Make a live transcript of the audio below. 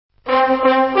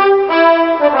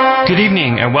Good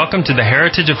evening and welcome to the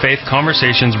Heritage of Faith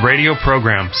Conversations radio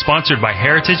program sponsored by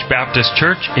Heritage Baptist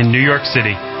Church in New York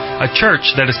City, a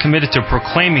church that is committed to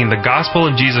proclaiming the gospel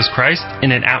of Jesus Christ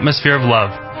in an atmosphere of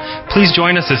love. Please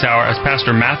join us this hour as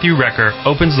Pastor Matthew Recker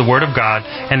opens the Word of God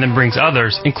and then brings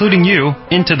others, including you,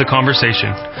 into the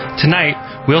conversation. Tonight,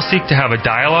 we'll seek to have a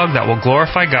dialogue that will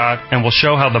glorify God and will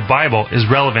show how the Bible is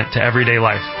relevant to everyday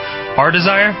life. Our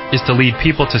desire is to lead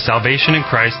people to salvation in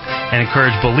Christ and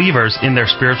encourage believers in their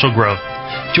spiritual growth.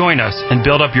 Join us and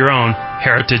build up your own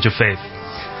heritage of faith.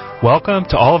 Welcome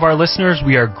to all of our listeners.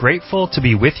 We are grateful to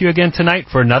be with you again tonight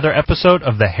for another episode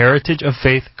of the Heritage of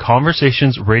Faith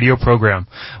Conversations radio program.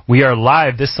 We are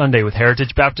live this Sunday with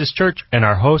Heritage Baptist Church and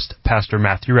our host, Pastor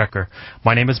Matthew Recker.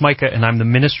 My name is Micah and I'm the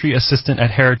ministry assistant at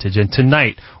Heritage. And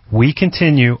tonight, we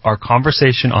continue our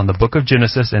conversation on the book of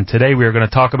Genesis. And today we are going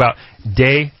to talk about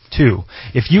day 2.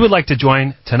 If you would like to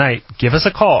join tonight, give us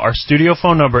a call. Our studio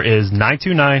phone number is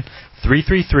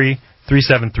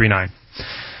 929-333-3739.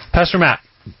 Pastor Matt,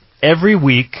 every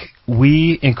week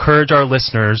we encourage our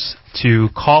listeners to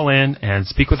call in and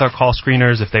speak with our call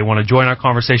screeners if they want to join our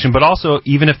conversation, but also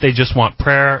even if they just want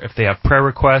prayer, if they have prayer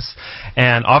requests.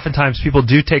 And oftentimes people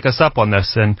do take us up on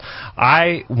this. And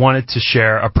I wanted to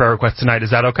share a prayer request tonight. Is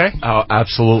that okay? Oh,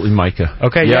 absolutely, Micah.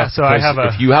 Okay, yeah. So I have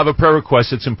if you have a prayer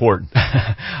request, it's important.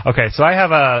 Okay, so I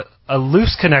have a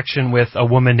loose connection with a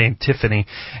woman named Tiffany,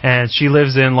 and she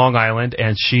lives in Long Island,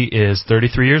 and she is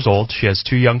 33 years old. She has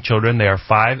 2 young children. They are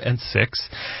 5 and 6,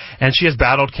 and she has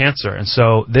battled cancer. And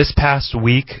so this past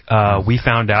week, we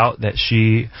found out that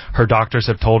her doctors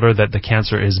have told her that the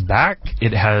cancer is back.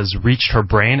 It has reached her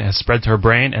brain, has spread to her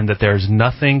brain, and that there's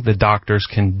nothing the doctors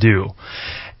can do.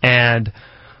 And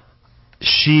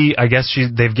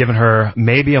they've given her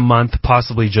maybe a month,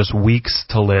 possibly just weeks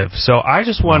to live. So I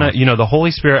just want to, the Holy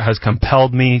Spirit has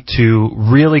compelled me to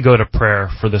really go to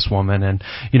prayer for this woman. And,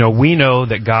 we know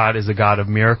that God is a God of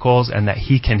miracles and that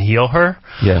He can heal her.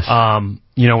 Yes.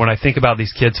 When I think about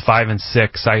these kids, 5 and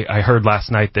 6, I heard last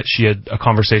night that she had a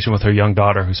conversation with her young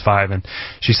daughter who's 5, and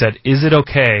she said, "Is it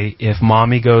okay if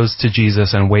mommy goes to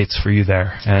Jesus and waits for you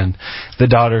there?" And the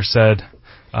daughter said,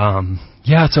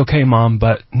 "Yeah, it's okay, Mom,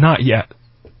 but not yet."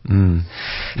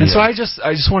 So I just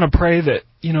want to pray that,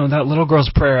 that little girl's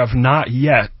prayer of not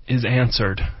yet is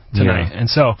answered tonight. Yeah. And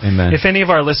so Amen. If any of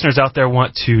our listeners out there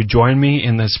want to join me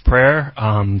in this prayer,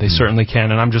 they certainly can.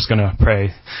 And I'm just going to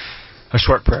pray a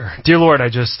short prayer. Dear Lord, I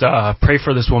just pray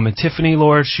for this woman, Tiffany,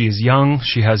 Lord. She is young.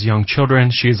 She has young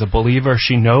children. She is a believer.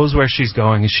 She knows where she's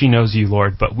going, and she knows you,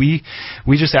 Lord. But we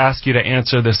just ask you to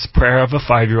answer this prayer of a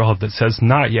 5-year-old that says,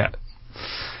 not yet.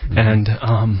 And,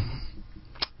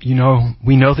 we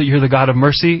know that you're the God of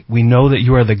mercy. We know that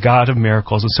you are the God of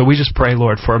miracles. And so we just pray,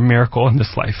 Lord, for a miracle in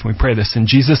this life. We pray this in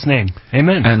Jesus' name.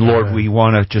 Amen. And Lord, we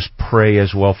want to just pray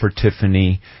as well for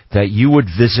Tiffany that you would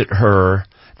visit her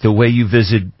the way you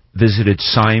visited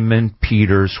Simon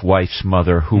Peter's wife's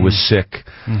mother who was sick.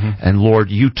 And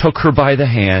Lord, you took her by the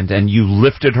hand and you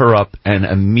lifted her up, and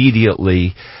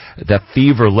immediately that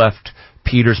fever left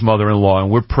Peter's mother-in-law. And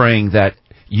we're praying that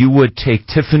you would take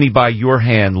Tiffany by your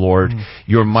hand, Lord,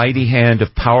 your mighty hand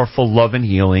of powerful love and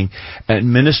healing,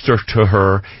 and minister to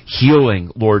her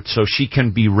healing, Lord, so she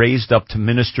can be raised up to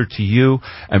minister to you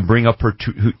and bring up her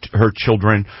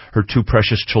children, her 2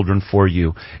 precious children for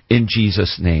you. In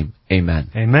Jesus' name, amen.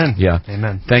 Amen. Yeah.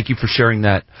 Amen. Thank you for sharing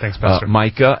that, Thanks, Pastor.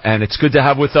 Micah. And it's good to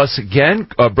have with us again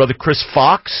Brother Chris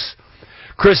Fox.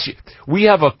 Chris, we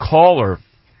have a caller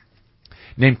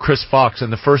named Chris Fox,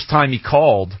 and the first time he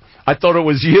called, I thought it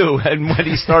was you, and when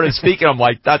he started speaking, I'm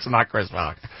like, that's not Chris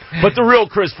Fox. But the real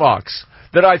Chris Fox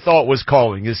that I thought was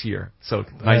calling is here. So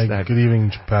nice to have you. Good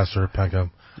evening, Pastor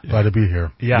Peckham. Glad to be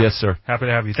here. Yeah. Yes, sir. Happy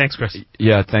to have you. Thanks, Chris.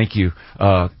 Yeah, thank you,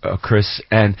 Chris.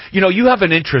 And, you have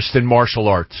an interest in martial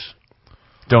arts,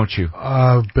 don't you?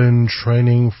 I've been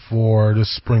training for this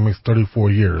spring makes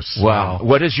 34 years. Wow.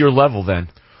 What is your level then?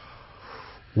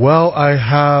 Well, I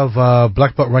have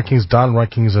black belt rankings, Dan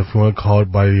rankings, if you want to call it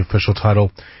by the official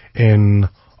title, in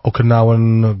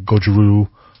Okinawan Goju-Ryu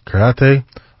Karate,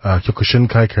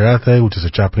 Kyokushinkai Karate, which is a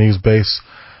Japanese base,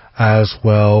 as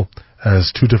well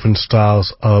as 2 different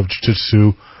styles of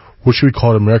Jiu-Jitsu, which we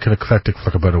call American Eclectic, for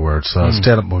lack of better words.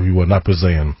 Stand-up, if you will, not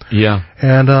Brazilian. Yeah.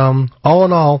 And all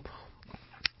in all,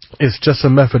 it's just a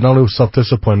method not only of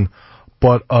self-discipline,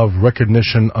 but of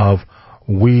recognition of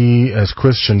we as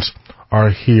Christians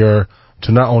are here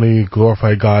to not only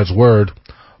glorify God's word,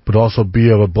 but also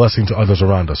be of a blessing to others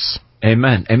around us.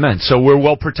 Amen. Amen. So we're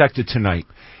well protected tonight.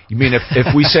 You mean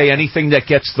if we say anything that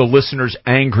gets the listeners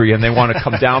angry and they want to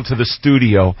come down to the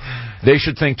studio, they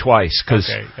should think twice. Cause,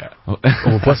 okay, yeah. Well,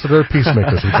 blessed are the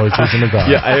peacemakers. We probably choose them to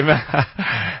God. Yeah, amen.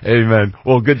 Amen.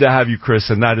 Well, good to have you, Chris,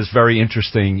 and that is very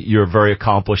interesting. You're very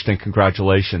accomplished, and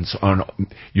congratulations on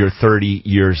your 30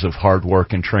 years of hard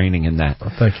work and training in that.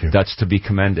 Thank you. That's to be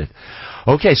commended.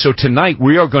 Okay, so tonight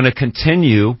we are going to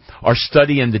continue our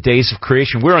study in the days of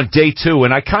creation. We're on day 2,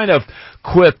 and I kind of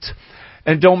quipped,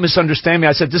 and don't misunderstand me,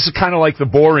 I said this is kind of like the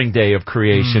boring day of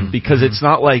creation, because it's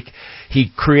not like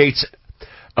he creates...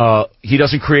 he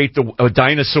doesn't create the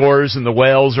dinosaurs and the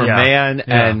whales or man,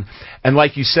 and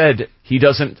like you said, he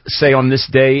doesn't say on this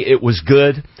day it was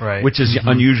good, right. which is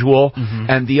unusual.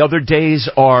 And the other days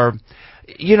are,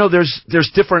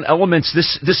 there's different elements.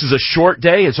 This is a short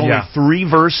day. It's only 3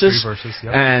 verses. 3 verses,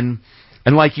 yep.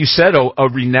 And like you said, a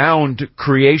renowned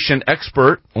creation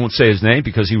expert, I won't say his name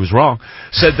because he was wrong,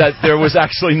 said that there was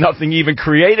actually nothing even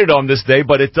created on this day,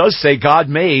 but it does say God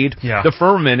made the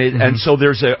firmament, and so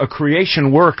there's a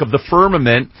creation work of the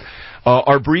firmament,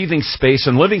 our breathing space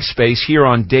and living space here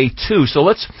on day 2. So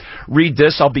let's read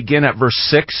this. I'll begin at verse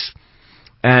 6.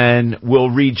 And we'll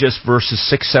read just verses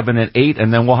 6, 7, and 8,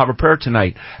 and then we'll have a prayer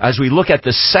tonight. As we look at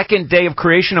the second day of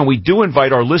creation, and we do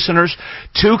invite our listeners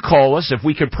to call us, if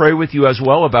we could pray with you as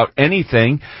well about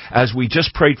anything, as we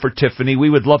just prayed for Tiffany, we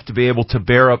would love to be able to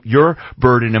bear up your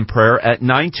burden in prayer at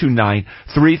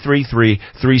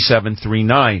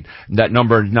 929-333-3739. That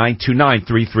number,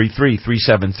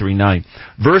 929-333-3739.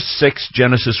 Verse 6,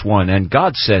 Genesis 1, and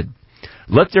God said,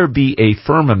 "Let there be a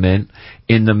firmament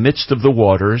in the midst of the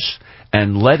waters,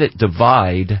 and let it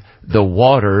divide the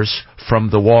waters from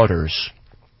the waters."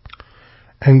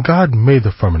 And God made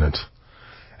the firmament,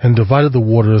 and divided the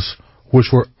waters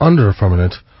which were under the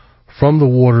firmament from the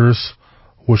waters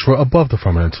which were above the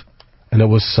firmament. And it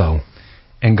was so.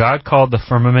 And God called the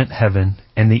firmament heaven,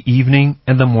 and the evening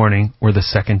and the morning were the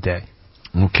second day.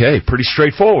 Okay, pretty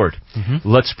straightforward.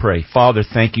 Let's pray. Father,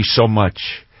 thank you so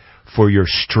much for your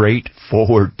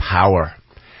straightforward power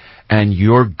and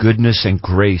your goodness and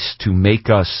grace to make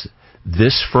us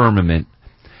this firmament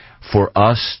for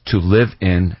us to live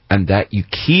in, and that you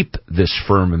keep this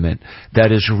firmament.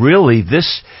 That is really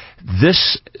this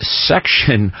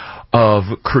section of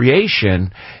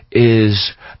creation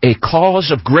is a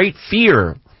cause of great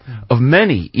fear of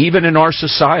many, even in our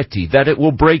society, that it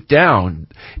will break down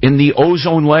in the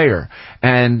ozone layer,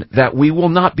 and that we will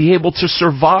not be able to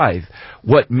survive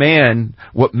what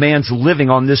man's living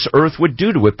on this earth would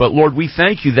do to it. But Lord, we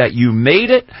thank you that you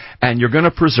made it and you're going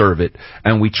to preserve it,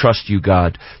 and we trust you,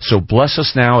 God. So bless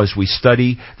us now as we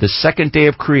study the second day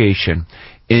of creation.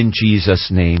 In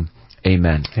Jesus' name,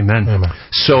 amen. Amen. Amen.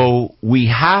 So we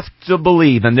have to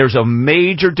believe, and there's a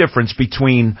major difference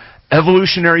between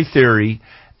evolutionary theory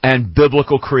and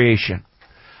biblical creation.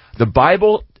 The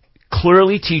Bible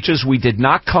clearly teaches we did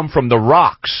not come from the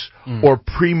rocks or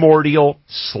primordial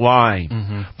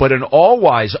slime, but an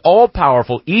all-wise,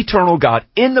 all-powerful, eternal God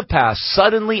in the past,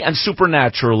 suddenly and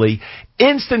supernaturally,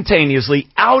 instantaneously,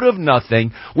 out of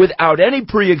nothing, without any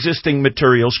pre-existing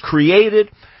materials, created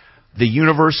the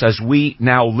universe as we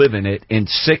now live in it in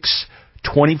 6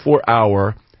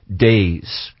 24-hour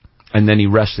days. And then he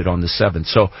rested on the 7th.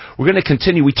 So we're going to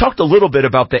continue. We talked a little bit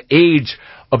about the age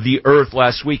of the earth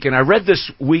last week, and I read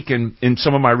this week in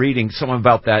some of my reading, something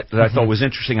about that I thought was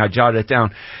interesting. I jotted it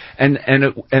down. And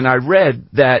I read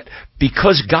that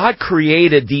because God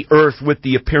created the earth with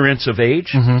the appearance of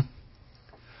age,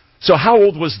 so how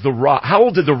old was the rock? How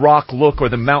old did the rock look, or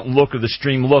the mountain look, or the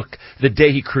stream look the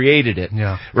day he created it?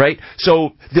 Yeah. Right?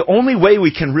 So the only way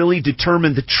we can really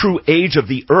determine the true age of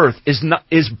the earth is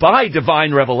by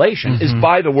divine revelation, is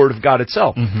by the Word of God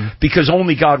itself. Because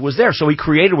only God was there. So he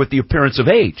created with the appearance of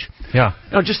age. Yeah.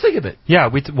 Now just think of it. Yeah,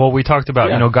 we talked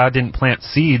about, God didn't plant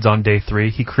seeds on day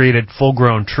 3. He created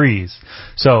full-grown trees.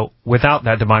 So without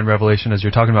that divine revelation, as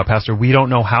you're talking about, Pastor, we don't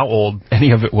know how old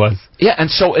any of it was. Yeah, and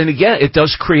again, it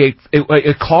does create,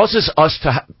 it causes us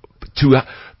to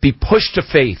be pushed to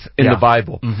faith in the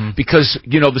Bible. Because,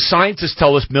 the scientists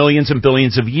tell us millions and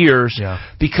billions of years. Yeah.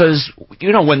 Because,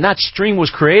 when that stream was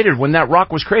created, when that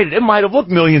rock was created, it might have looked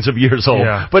millions of years old.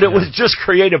 Yeah. But it was just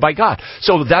created by God.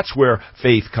 So that's where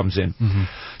faith comes in.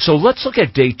 So let's look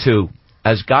at day 2.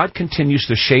 As God continues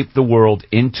to shape the world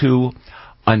into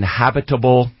an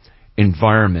habitable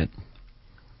environment.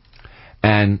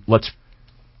 And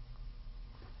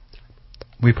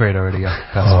we prayed already,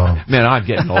 yeah. Man, I'm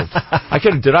getting old.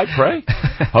 Did I pray?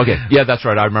 Okay. Yeah, that's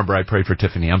right. I remember I prayed for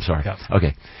Tiffany. I'm sorry. Yeah.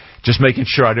 Okay. Just making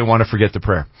sure I didn't want to forget the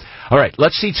prayer. All right.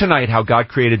 Let's see tonight how God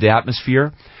created the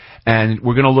atmosphere And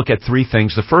we're going to look at three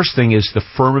things. The first thing is the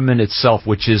firmament itself,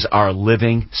 which is our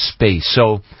living space.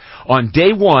 So on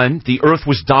day one, the earth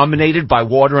was dominated by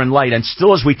water and light. And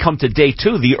still as we come to day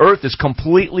two, the earth is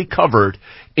completely covered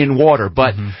in water.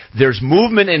 But there's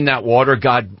movement in that water.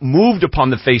 God moved upon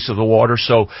the face of the water.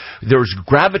 So there's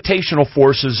gravitational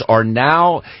forces are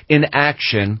now in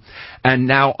action. And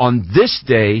now on this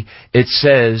day, it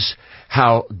says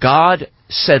how God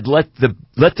said, let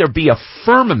there be a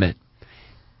firmament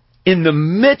in the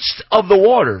midst of the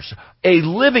waters, a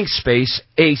living space,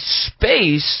 a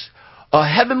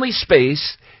heavenly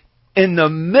space in the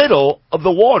middle of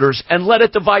the waters, and let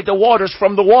it divide the waters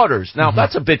from the waters. Now,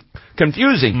 that's a bit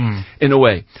confusing in a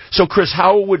way. So, Chris,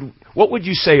 what would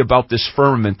you say about this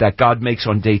firmament that God makes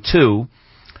on day two,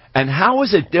 and how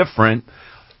is it different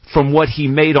from what He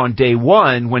made on day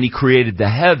one when He created the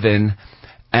heaven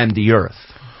and the earth?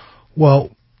 Well,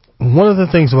 one of the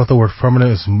things about the word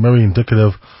firmament is very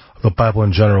indicative of the Bible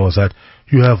in general, is that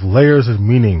you have layers of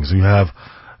meanings. You have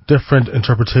different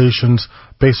interpretations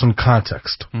based on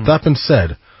context. That being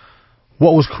said,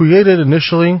 what was created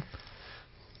initially,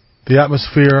 the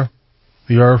atmosphere,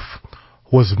 the earth,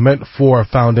 was meant for a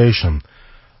foundation.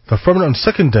 The firmament on the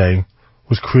second day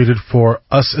was created for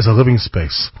us as a living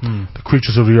space, the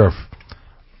creatures of the earth.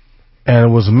 And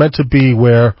it was meant to be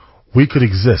where we could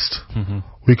exist.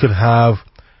 We could have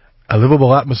a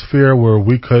livable atmosphere where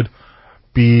we could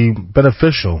be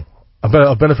beneficial, a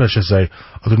benefit, I should say,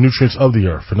 of the nutrients of the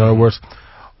earth. In other words,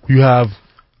 you have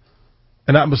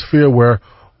an atmosphere where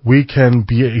we can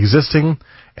be existing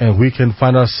and we can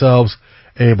find ourselves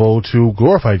able to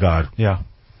glorify God. Yeah.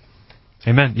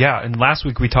 Amen. Yeah, and last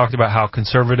week we talked about how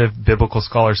conservative biblical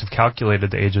scholars have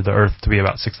calculated the age of the earth to be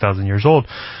about 6,000 years old.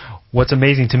 What's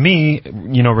amazing to me,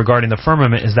 regarding the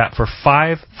firmament is that for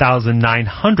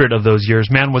 5,900 of those years,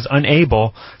 man was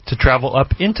unable to travel up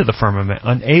into the firmament,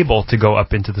 unable to go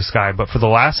up into the sky. But for the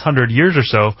last 100 years or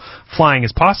so, flying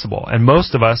is possible. And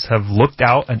most of us have looked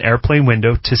out an airplane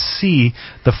window to see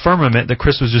the firmament that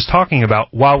Chris was just talking about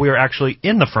while we are actually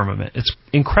in the firmament. It's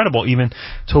incredible even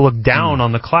to look down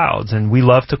on the clouds. And we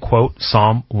love to quote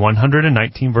Psalm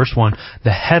 119 verse 1,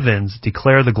 "The heavens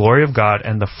declare the glory of God,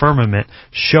 and the firmament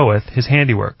showeth His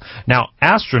handiwork." Now,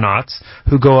 astronauts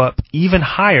who go up even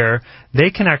higher, they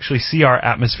can actually see our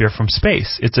atmosphere from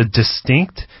space. It's a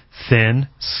distinct, thin,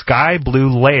 sky blue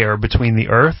layer between the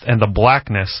Earth and the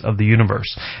blackness of the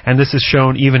universe. And this is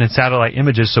shown even in satellite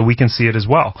images, so we can see it as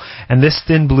well. And this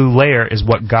thin blue layer is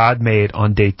what God made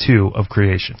on day 2 of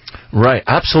creation. Right,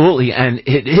 absolutely. And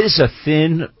it is a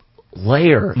thin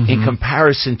layer in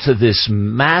comparison to this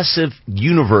massive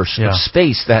universe of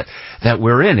space that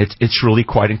we're in. It's really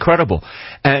quite incredible.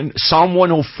 And Psalm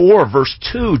 104 verse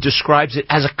 2 describes it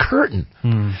as a curtain.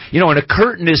 And a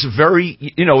curtain is very,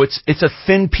 it's a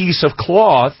thin piece of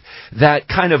cloth that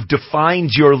kind of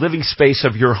defines your living space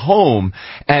of your home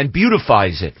and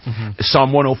beautifies it.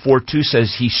 Psalm 104:2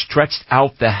 says, He stretched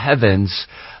out the heavens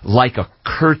like a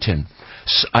curtain.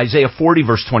 Isaiah 40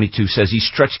 verse 22 says He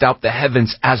stretched out the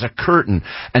heavens as a curtain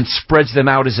and spreads them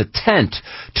out as a tent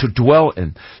to dwell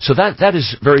in. So that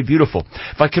is very beautiful.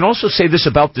 If I can also say this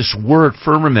about this word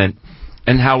firmament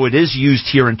and how it is used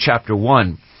here in chapter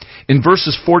 1. In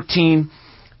verses 14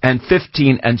 and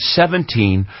 15 and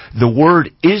 17, the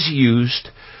word is used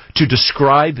to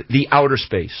describe the outer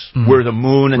space, where the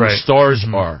moon and the stars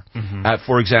are.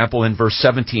 For example, in verse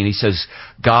 17, he says,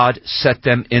 God set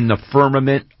them in the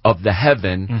firmament of the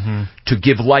heaven to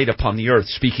give light upon the earth,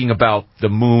 speaking about the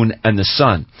moon and the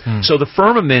sun. So the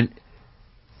firmament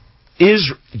is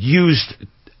used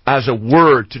as a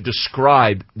word to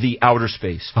describe the outer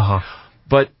space.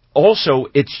 But also,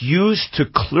 it's used to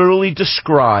clearly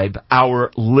describe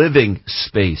our living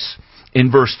space.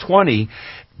 In verse 20,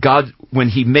 God, when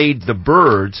He made the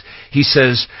birds, He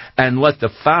says, and let the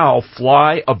fowl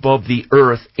fly above the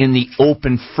earth in the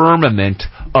open firmament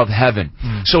of heaven.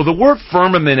 So the word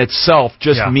firmament itself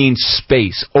just means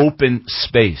space, open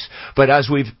space. But as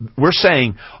we're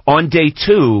saying, on day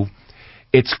 2,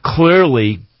 it's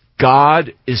clearly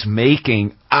God is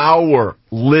making our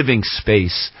living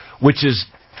space, which is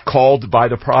called by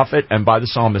the prophet and by the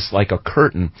psalmist like a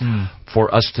curtain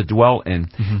for us to dwell in.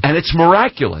 And it's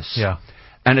miraculous.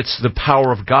 And it's the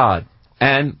power of God.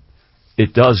 And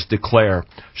it does declare,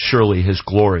 surely, His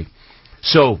glory.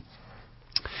 So,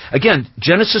 again,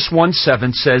 Genesis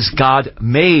 1:7 says God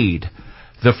made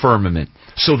the firmament.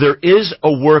 So there is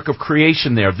a work of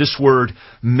creation there. This word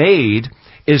made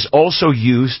is also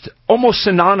used almost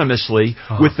synonymously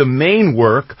with the main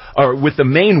work, or with the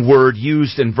main word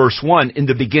used in verse 1. In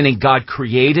the beginning, God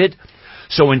created.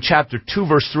 So in chapter 2,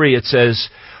 verse 3, it says,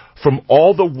 from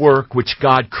all the work which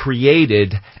God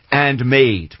created and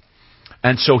made.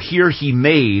 And so here he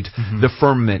made the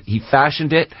firmament. He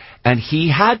fashioned it, and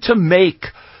he had to make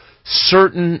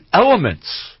certain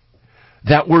elements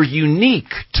that were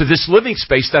unique to this living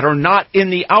space that are not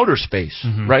in the outer space,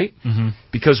 right?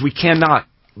 Because we cannot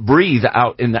breathe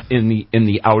out in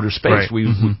the outer space.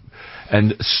 Right.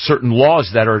 And certain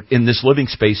laws that are in this living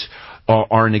space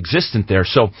aren't existent there.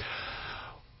 So,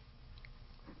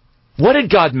 what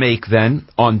did God make then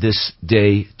on this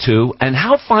day too? And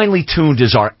how finely tuned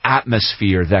is our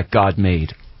atmosphere that God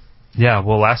made? Yeah,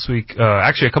 well, last week,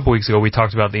 actually a couple weeks ago, we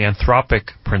talked about the anthropic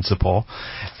principle.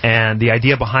 And the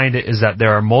idea behind it is that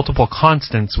there are multiple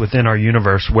constants within our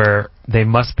universe where they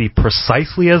must be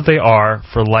precisely as they are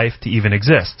for life to even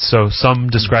exist. So some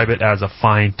describe it as a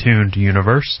fine-tuned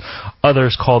universe.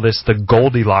 Others call this the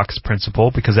Goldilocks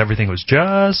principle because everything was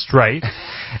just right.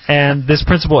 And this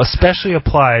principle especially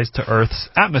applies to Earth's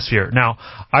atmosphere. Now,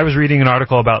 I was reading an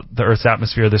article about the Earth's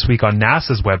atmosphere this week on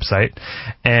NASA's website,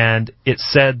 and it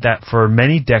said that for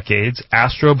many decades,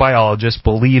 astrobiologists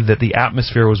believed that the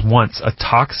atmosphere was once a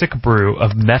toxic brew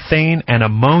of methane and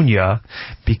ammonia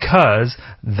because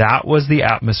that was the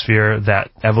atmosphere that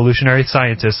evolutionary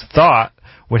scientists thought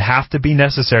would have to be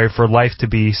necessary for life to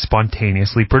be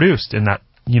spontaneously produced in that,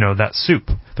 that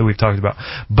soup that we've talked about.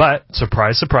 But,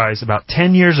 surprise, surprise, about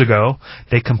 10 years ago,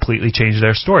 they completely changed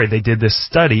their story. They did this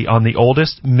study on the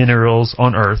oldest minerals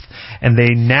on Earth, and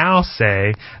they now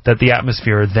say that the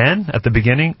atmosphere then, at the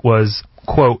beginning, was,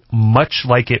 quote, much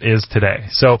like it is today.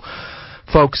 So,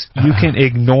 folks, you can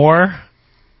ignore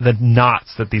the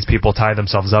knots that these people tie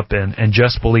themselves up in and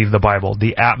just believe the Bible.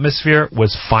 The atmosphere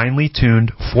was finely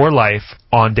tuned for life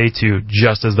on day 2,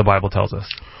 just as the Bible tells us.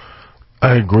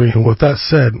 I agree. And with that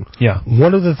said,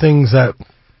 one of the things that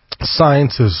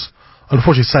scientists,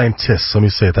 let me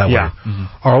say it that way,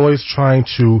 are always trying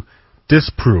to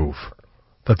disprove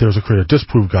that there's a creator,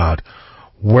 disprove God,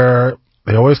 where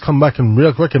they always come back and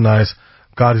recognize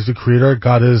God is the creator,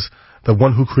 God is the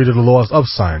one who created the laws of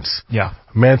science. Yeah.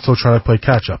 Man's still trying to play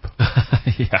catch-up.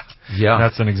 Yeah.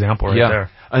 That's an example right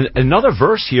there. Another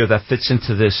verse here that fits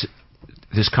into this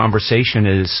conversation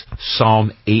is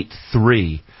Psalm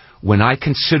 8:3. When I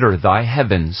consider thy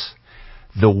heavens,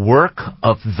 the work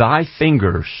of thy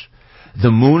fingers,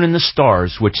 the moon and the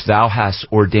stars which thou hast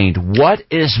ordained. What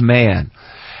is man?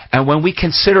 And when we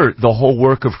consider the whole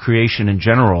work of creation in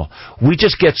general, we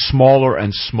just get smaller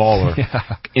and smaller.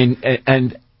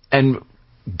 And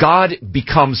God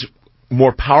becomes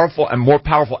more powerful and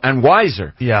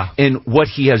wiser in what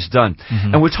he has done.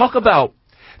 And we talk about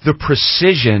the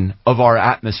precision of our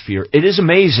atmosphere. It is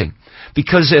amazing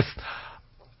because if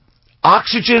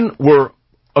oxygen were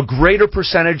a greater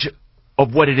percentage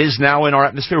of what it is now in our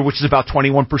atmosphere, which is about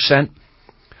 21%,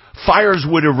 fires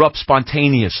would erupt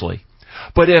spontaneously.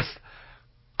 But if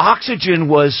oxygen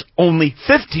was only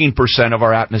 15% of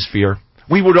our atmosphere,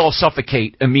 we would all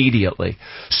suffocate immediately.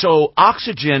 So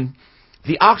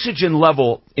the oxygen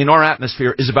level in our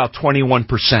atmosphere is about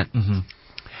 21%.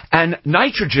 And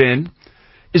nitrogen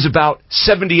is about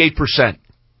 78%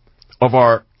 of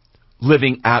our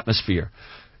living atmosphere.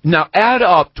 Now add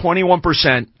up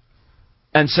 21%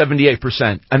 and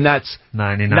 78%, and that's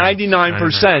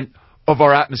 99% of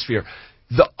our atmosphere.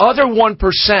 The other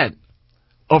 1%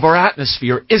 of our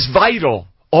atmosphere is vital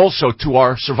also to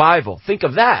our survival. Think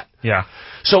of that. Yeah.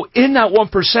 So in that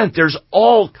 1%, there's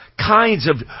all kinds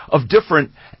of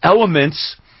different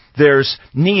elements. There's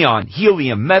neon,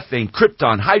 helium, methane,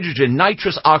 krypton, hydrogen,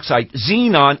 nitrous oxide,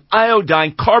 xenon,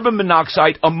 iodine, carbon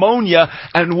monoxide, ammonia,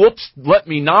 and let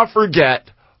me not forget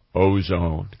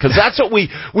ozone. Because that's what we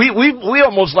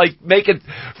almost like make it.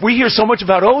 We hear so much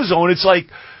about ozone, it's like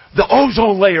the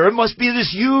ozone layer. It must be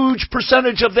this huge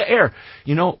percentage of the air.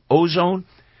 Ozone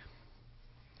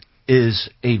is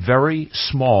a very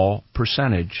small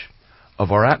percentage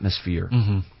of our atmosphere.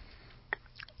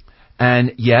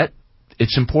 And yet,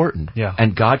 it's important. Yeah.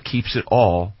 And God keeps it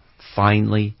all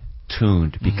finely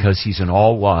tuned because he's an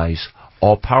all-wise,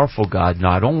 all-powerful God,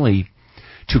 not only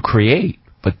to create,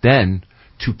 but then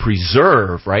to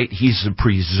preserve, right? He's the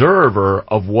preserver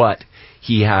of what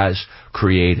he has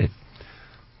created.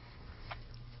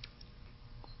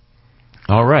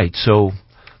 All right, so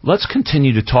let's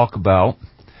continue to talk about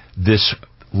this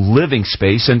living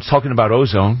space and talking about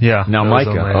ozone. Yeah. Now, ozone Micah,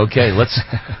 layer. okay,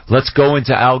 let's go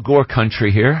into Al Gore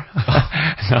country here.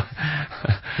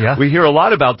 Yeah. We hear a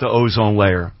lot about the ozone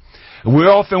layer.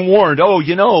 We're often warned,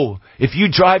 if you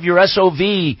drive your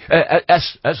SUV,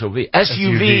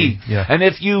 and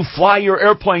if you fly your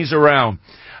airplanes around,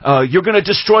 you're going to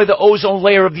destroy the ozone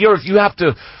layer of the earth. You have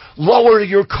to lower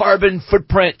your carbon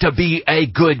footprint to be a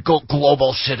good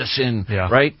global citizen,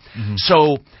 right? Mm-hmm.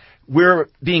 So we're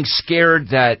being scared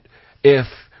that if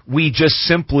we just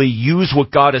simply use what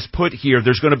God has put here,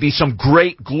 there's going to be some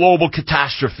great global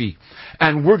catastrophe,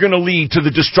 and we're going to lead to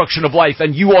the destruction of life,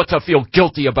 and you ought to feel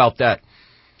guilty about that.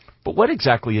 But what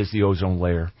exactly is the ozone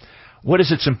layer? What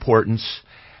is its importance?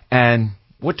 And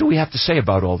what do we have to say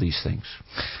about all these things?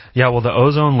 Yeah, well, the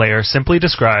ozone layer, simply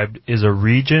described, is a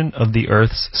region of the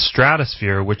Earth's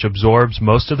stratosphere which absorbs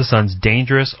most of the sun's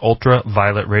dangerous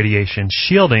ultraviolet radiation,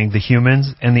 shielding the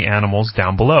humans and the animals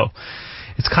down below.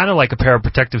 It's kind of like a pair of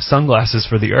protective sunglasses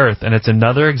for the Earth, and it's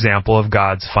another example of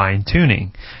God's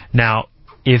fine-tuning. Now,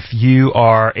 if you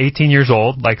are 18 years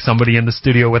old, like somebody in the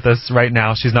studio with us right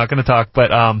now, she's not going to talk, but,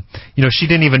 she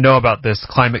didn't even know about this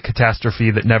climate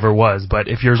catastrophe that never was. But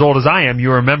if you're as old as I am,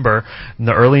 you remember in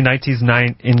the early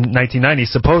 1990s,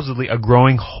 supposedly a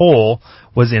growing hole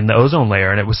was in the ozone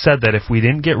layer, and it was said that if we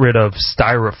didn't get rid of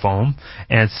styrofoam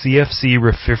and CFC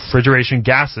refrigeration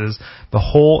gases, the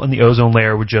hole in the ozone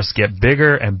layer would just get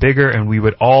bigger and bigger, and we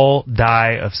would all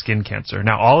die of skin cancer.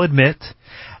 Now, I'll admit,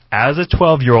 as a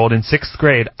 12-year-old in 6th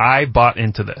grade, I bought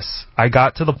into this. I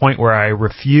got to the point where I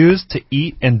refused to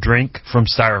eat and drink from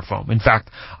styrofoam. In fact,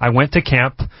 I went to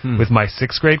camp with my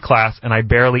 6th grade class, and I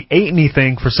barely ate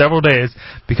anything for several days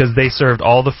because they served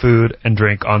all the food and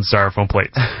drink on styrofoam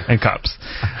plates and cups.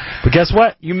 But guess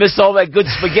what? You missed all that good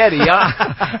spaghetti,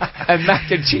 huh? And mac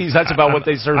and cheese. That's about what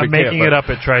they serve at camp. I'm making it up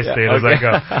at Tri-State as I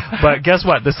go. But guess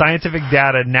what? The scientific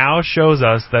data now shows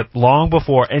us that long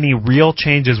before any real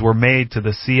changes were made to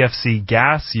the CFC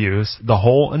gas use, the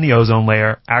hole in the ozone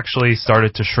layer actually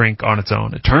started to shrink on its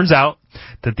own. It turns out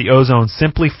that the ozone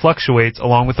simply fluctuates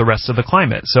along with the rest of the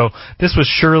climate. So this was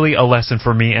surely a lesson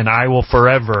for me, and I will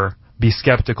forever be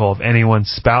skeptical of anyone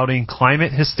spouting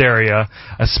climate hysteria,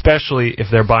 especially if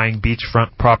they're buying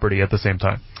beachfront property at the same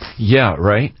time. Yeah,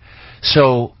 right.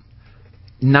 So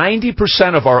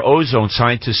 90% of our ozone,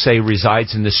 scientists say,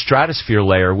 resides in the stratosphere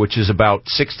layer, which is about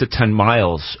 6 to 10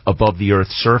 miles above the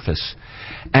Earth's surface.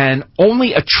 And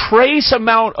only a trace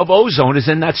amount of ozone is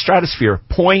in that stratosphere,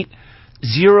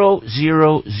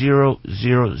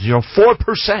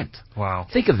 0.00004%. Wow.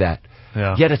 Think of that.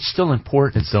 Yeah. Yet it's still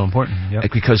important. It's still important, yep.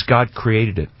 Because God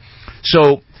created it.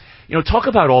 So, talk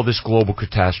about all this global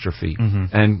catastrophe. Mm-hmm.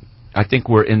 And I think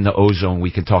we're in the ozone.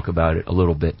 We can talk about it a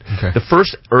little bit. Okay. The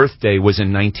first Earth Day was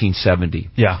in 1970.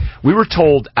 Yeah. We were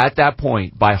told at that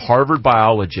point by Harvard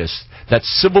biologists that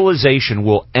civilization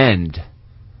will end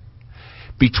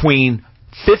between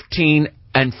 15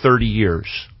 and 30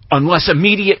 years. Unless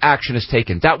immediate action is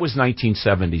taken. That was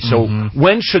 1970. So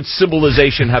when should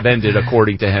civilization have ended,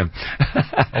 according to him?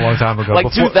 A long time ago.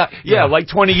 Like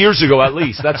 20 years ago at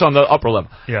least. That's on the upper level.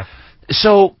 Yeah.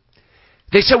 So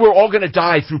they said we're all going to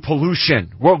die through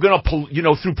pollution. We're going to,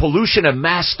 through pollution and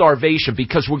mass starvation,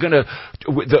 because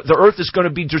the earth is going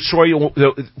to be destroyed.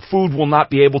 The food will not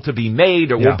be able to be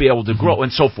made or won't be able to grow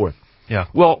and so forth. Yeah.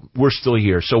 Well, we're still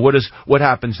here. So what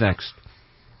happens next?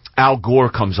 Al Gore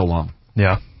comes along.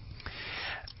 Yeah.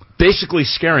 Basically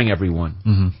scaring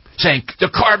everyone, saying the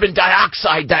carbon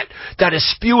dioxide that is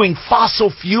spewing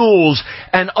fossil fuels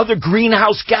and other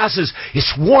greenhouse gases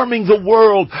is warming the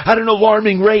world at an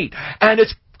alarming rate, and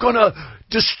it's going to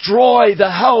destroy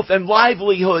the health and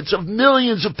livelihoods of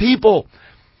millions of people.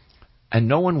 And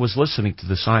no one was listening to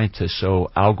the scientists,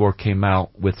 so Al Gore came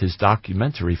out with his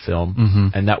documentary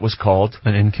film, and that was called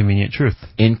An Inconvenient Truth.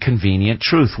 Inconvenient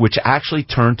Truth, which actually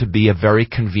turned to be a very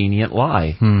convenient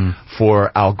lie for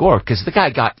Al Gore, because the guy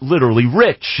got literally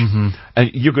rich.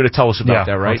 And you're going to tell us about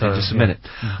that, right, in just a minute.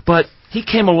 But he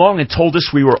came along and told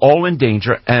us we were all in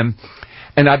danger, and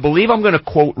I believe I'm going to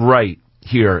quote right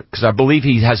here, because I believe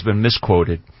he has been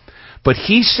misquoted. But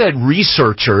he said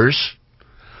researchers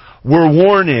were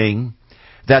warning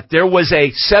that there was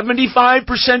a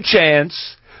 75%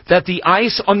 chance that the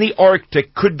ice on the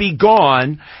Arctic could be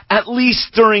gone, at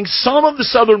least during some of the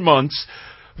southern months,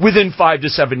 within 5 to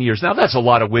 7 years. Now, that's a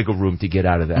lot of wiggle room to get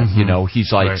out of that.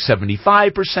 He's like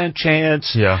 75%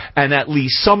 chance, and at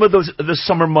least some of the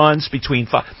summer months between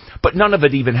 5. But none of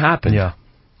it even happened. Yeah.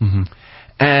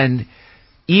 And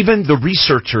even the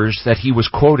researchers that he was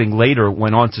quoting later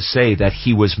went on to say that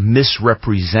he was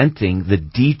misrepresenting the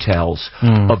details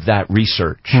of that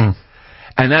research.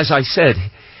 And as I said,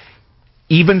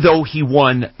 even though he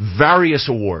won various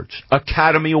awards,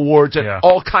 Academy Awards, and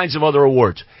all kinds of other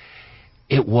awards,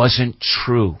 it wasn't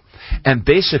true. And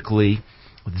basically,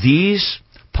 these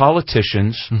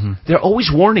politicians, they're always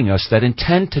warning us that in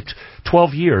 10 to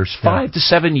 12 years, 5 to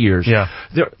 7 years,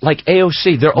 they're like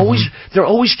AOC, they're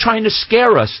always trying to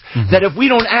scare us that if we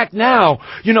don't act now,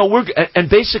 and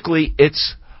basically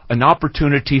it's an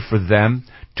opportunity for them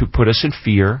to put us in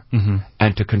fear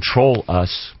and to control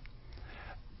us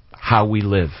how we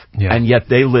live. Yeah. And yet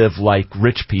they live like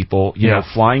rich people, you know,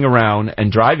 flying around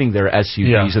and driving their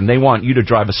SUVs, and they want you to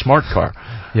drive a smart car.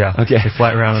 Yeah, okay. They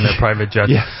fly around in their private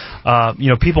jets. You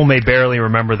know, people may barely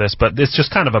remember this, but it's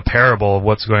just kind of a parable of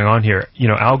what's going on here. You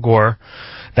know, Al Gore,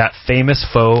 that famous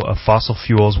foe of fossil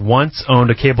fuels, once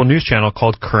owned a cable news channel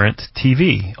called Current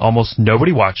TV. Almost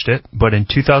nobody watched it, but in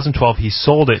 2012 he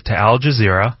sold it to Al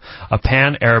Jazeera, a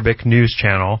pan-Arabic news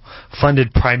channel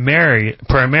funded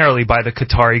primarily by the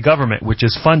Qatari government, which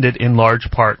is funded in large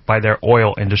part by their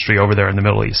oil industry over there in the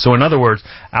Middle East. So in other words,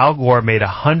 Al Gore made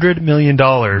 $100 million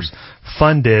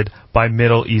funded by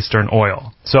Middle Eastern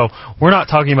oil. So we're not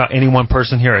talking about any one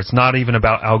person here. It's not even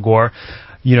about Al Gore.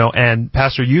 You know, and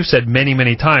Pastor, you've said many,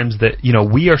 many times that, you know,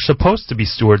 we are supposed to be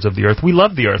stewards of the earth. We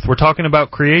love the earth. We're talking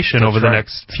about creation over the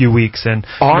next few weeks. And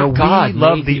our God we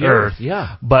love the earth.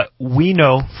 Yeah. But we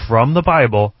know from the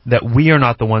Bible that we are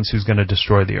not the ones who's going to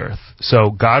destroy the earth. So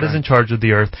God is in charge of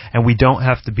the earth, and we don't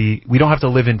have to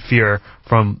live in fear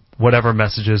from whatever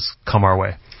messages come our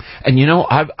way. And you know,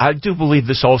 I do believe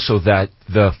this also, that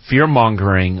the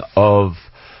fear-mongering of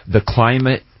the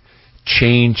climate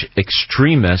change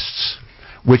extremists,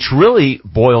 which really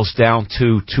boils down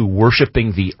to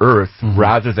worshiping the earth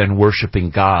rather than worshiping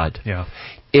God. Yeah.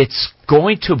 It's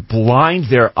going to blind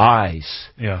their eyes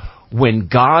when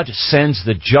God sends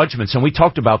the judgments. And we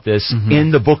talked about this in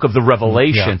the book of the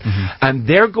Revelation. And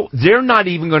they're not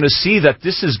even going to see that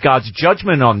this is God's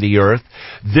judgment on the earth.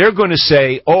 They're going to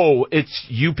say, oh, it's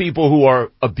you people who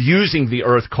are abusing the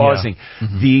earth causing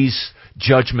these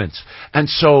judgments. And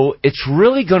so it's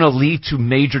really going to lead to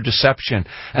major deception.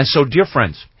 And so, dear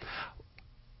friends,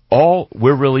 all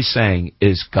we're really saying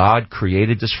is God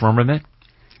created this firmament,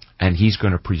 and He's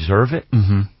going to preserve it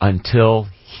until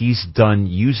He's done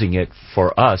using it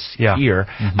for us here,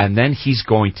 and then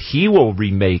He will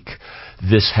remake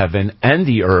this heaven and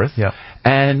the earth,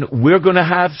 and we're going to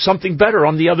have something better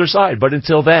on the other side. But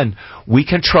until then, we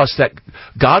can trust that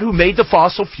God, who made the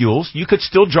fossil fuels, you could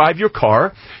still drive your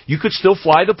car, you could still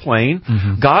fly the plane.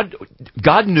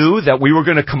 God knew that we were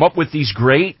going to come up with these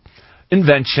great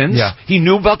inventions. He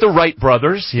knew about the Wright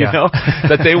brothers, you know,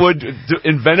 that they would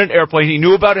invent an airplane. He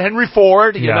knew about Henry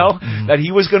Ford, you know, that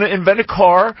he was going to invent a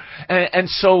car. And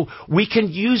so we can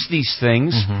use these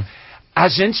things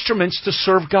as instruments to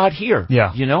serve God here,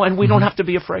 you know, and we don't have to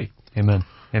be afraid. Amen.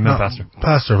 Amen, Pastor.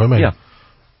 Pastor, if I may,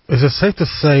 is it safe to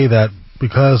say that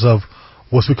because of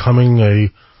what's becoming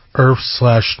a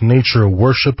earth/nature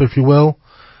worship, if you will,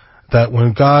 that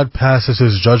when God passes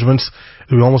His judgments,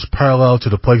 it would almost parallel to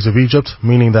the plagues of Egypt,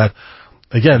 meaning that,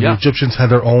 again, the Egyptians had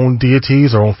their own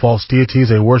deities, their own false deities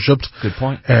they worshipped. Good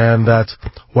point. And that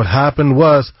what happened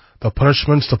was the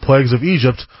punishments, the plagues of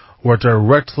Egypt, were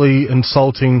directly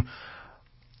insulting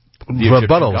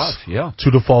rebuttals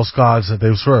to the false gods that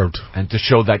they've served. And to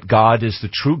show that God is the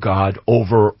true God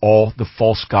over all the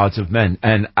false gods of men.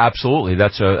 And absolutely,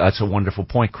 that's a wonderful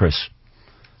point, Chris.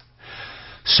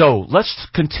 So let's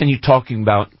continue talking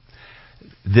about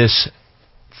this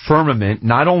firmament,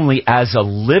 not only as a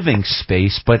living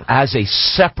space, but as a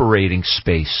separating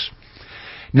space.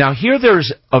 Now here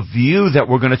there's a view that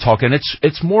we're going to talk, and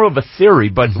it's more of a theory,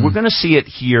 but we're going to see it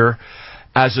here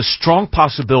as a strong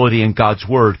possibility in God's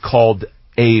Word, called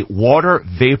a water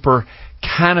vapor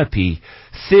canopy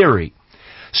theory.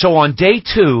 So on day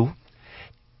 2,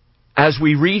 as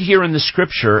we read here in the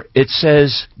Scripture, it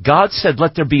says, God said,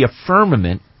 let there be a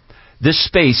firmament, this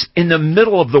space, in the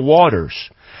middle of the waters,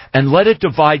 and let it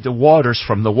divide the waters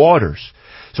from the waters.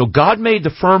 So God made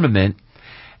the firmament.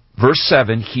 Verse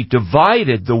 7, He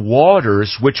divided the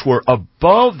waters which were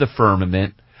above the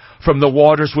firmament from the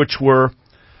waters which were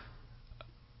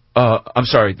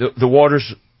the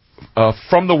waters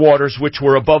from the waters which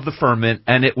were above the firmament,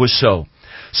 and it was so.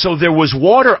 So there was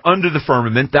water under the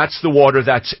firmament. That's the water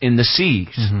that's in the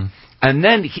seas. And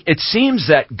then it seems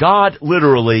that God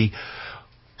literally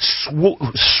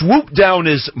swooped down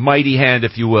His mighty hand,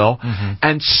 if you will,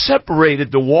 and separated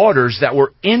the waters that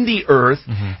were in the earth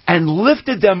and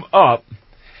lifted them up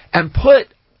and put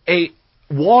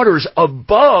waters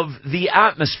above the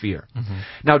atmosphere.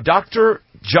 Now, Dr.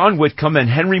 John Whitcomb and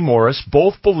Henry Morris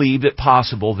both believed it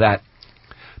possible that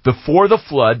before the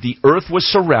flood, the earth was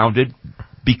surrounded,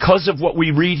 because of what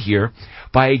we read here,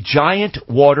 by a giant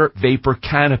water vapor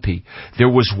canopy. There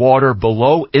was water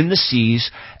below in the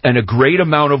seas and a great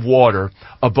amount of water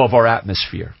above our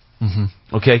atmosphere.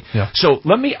 Okay? So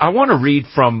I want to read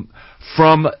from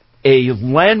a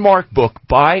landmark book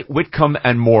by Whitcomb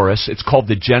and Morris. It's called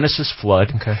The Genesis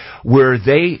Flood, where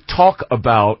they talk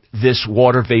about this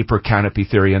water vapor canopy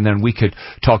theory, and then we could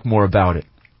talk more about it.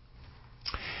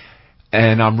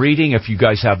 And I'm reading, if you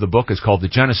guys have the book, it's called The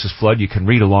Genesis Flood. You can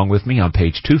read along with me on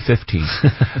page 215.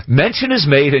 Mention is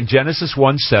made in Genesis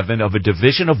 1:7 of a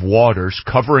division of waters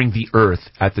covering the earth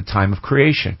at the time of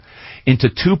creation into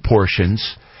two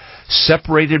portions,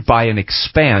 separated by an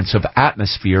expanse of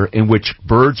atmosphere in which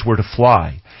birds were to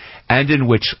fly, and in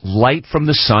which light from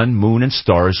the sun, moon, and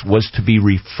stars was to be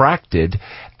refracted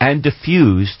and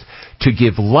diffused to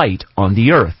give light on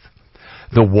the earth.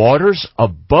 The waters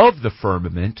above the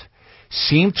firmament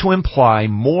seem to imply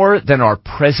more than our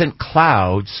present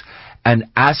clouds and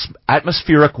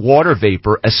atmospheric water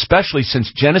vapor, especially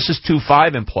since Genesis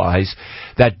 2:5 implies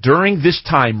that during this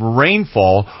time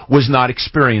rainfall was not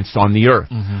experienced on the earth.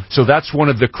 So that's one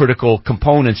of the critical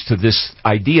components to this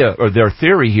idea, or their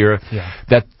theory here,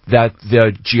 that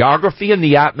the geography and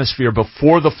the atmosphere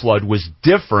before the flood was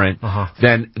different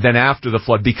than after the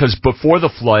flood, because before the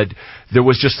flood there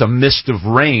was just a mist of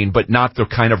rain, but not the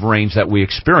kind of rains that we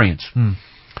experience.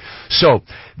 So,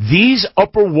 these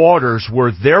upper waters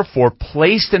were therefore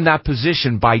placed in that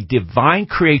position by divine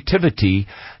creativity,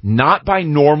 not by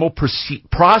normal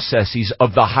processes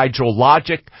of the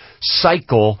hydrologic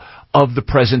cycle of the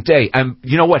present day. And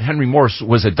you know what? Henry Morris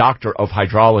was a doctor of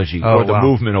hydrology, or the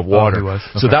movement of water. He was.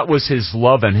 So that was his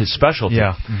love and his specialty.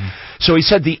 Yeah. So he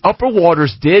said the upper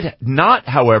waters did not,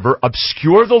 however,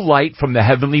 obscure the light from the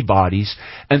heavenly bodies,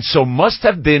 and so must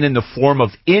have been in the form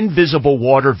of invisible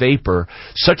water vapor.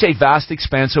 Such a vast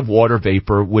expanse of water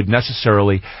vapor would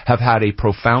necessarily have had a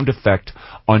profound effect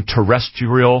on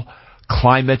terrestrial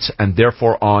climates and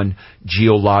therefore on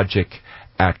geologic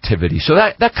activity. So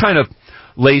that kind of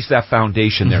lays that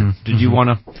foundation there. Did you want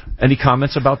to, any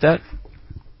comments about that?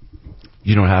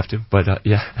 You don't have to, but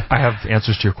yeah. I have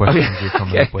answers to your questions you're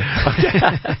coming up with.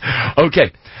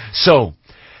 Okay, so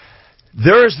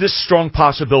there is this strong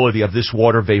possibility of this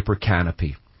water vapor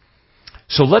canopy.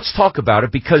 So let's talk about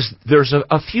it, because there's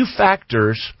a few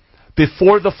factors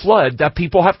before the flood that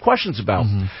people have questions about.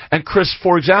 And Chris,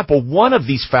 for example, one of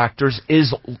these factors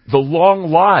is the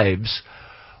long lives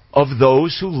of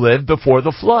those who lived before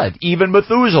the flood. Even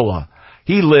Methuselah,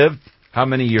 he lived how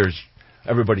many years?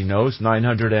 Everybody knows,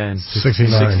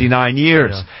 969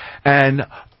 years. Yeah. And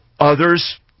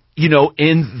others, you know,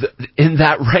 in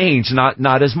that range,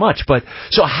 not as much. But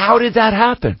so how did that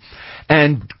happen?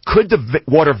 And could the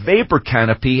water vapor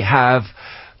canopy have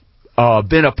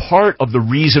been a part of the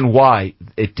reason why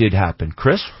it did happen?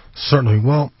 Chris? Certainly.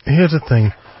 Well, here's the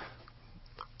thing.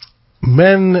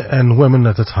 Men and women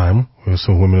at the time,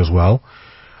 some women as well,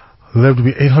 lived to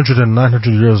be 800 and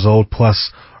 900 years old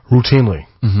plus routinely.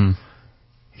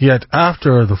 Yet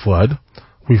after the flood,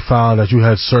 we found that you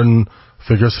had certain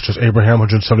figures such as Abraham,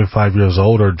 175 years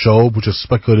old, or Job, which is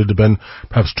speculated to have been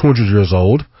perhaps 200 years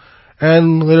old,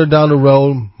 and later down the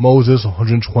road, Moses,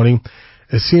 120.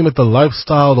 It seemed that the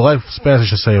lifespan, I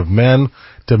should say, of man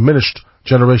diminished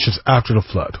generations after the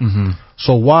flood.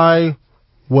 So why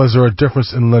was there a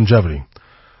difference in longevity?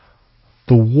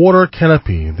 The water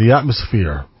canopy, the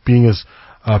atmosphere, being as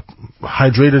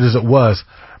hydrated as it was,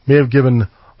 may have given,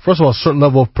 first of all, a certain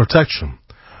level of protection.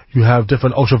 You have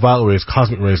different ultraviolet rays,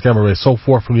 cosmic rays, gamma rays, so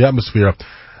forth from the atmosphere.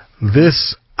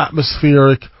 This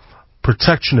atmospheric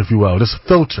protection, if you will, this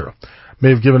filter,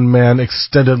 may have given man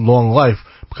extended long life,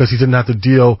 because he didn't have to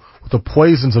deal with the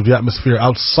poisons of the atmosphere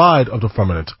outside of the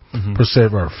firmament, per se,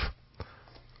 of Earth.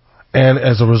 And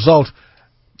as a result,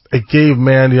 it gave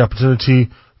man the opportunity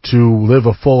to live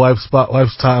a full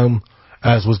lifetime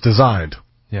as was designed.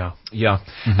 Yeah.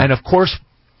 And of course,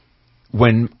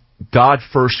 when God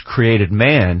first created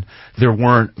man, there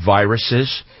weren't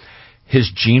viruses.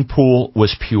 His gene pool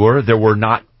was pure. There were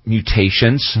not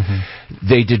mutations.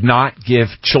 They did not give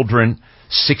children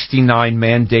 69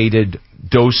 mandated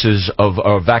doses of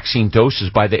vaccine doses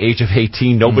by the age of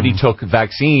 18. Nobody took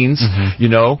vaccines, you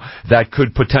know, that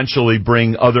could potentially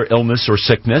bring other illness or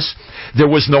sickness. There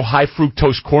was no high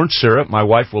fructose corn syrup. My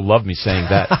wife will love me saying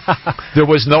that. There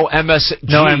was no MSG.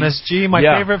 No MSG, my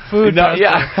favorite food. No,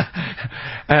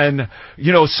 and,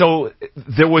 you know, so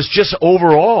there was just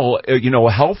overall, you know,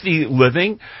 a healthy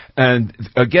living. And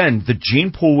again, the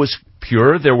gene pool was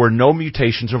pure. There were no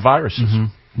mutations or viruses.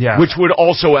 Which would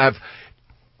also have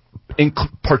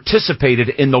participated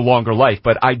in the longer life.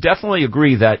 But I definitely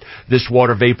agree that this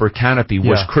water vapor canopy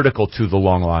was critical to the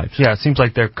long lives. Yeah, it seems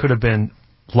like there could have been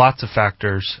lots of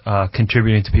factors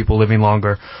contributing to people living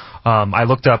longer. I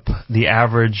looked up the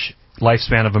average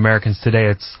lifespan of Americans today,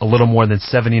 it's a little more than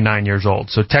 79 years old.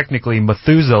 So technically,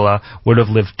 Methuselah would have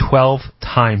lived 12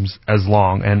 times as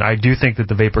long. And I do think that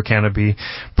the vapor canopy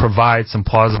provides some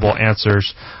plausible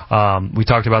answers. We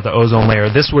talked about the ozone layer.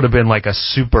 This would have been like a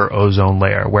super ozone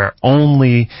layer where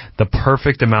only the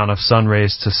perfect amount of sun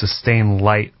rays to sustain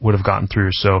light would have gotten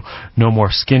through. So no more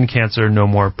skin cancer, no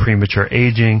more premature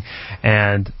aging,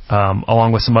 and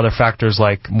along with some other factors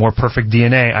like more perfect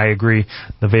DNA, I agree,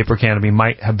 the vapor canopy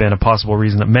might have been a possible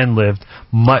reason that men lived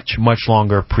much, much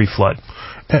longer pre-flood.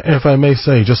 If I may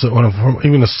say, just from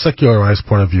even a secularized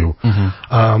point of view,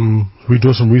 we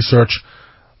do some research.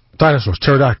 Dinosaurs,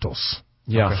 pterodactyls,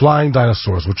 flying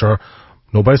dinosaurs, which are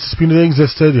nobody's disputing they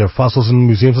existed. You have fossils in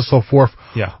museums and so forth.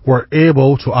 Were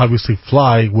able to obviously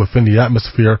fly within the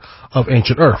atmosphere of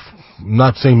ancient Earth.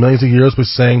 Not saying millions of years, but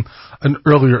saying an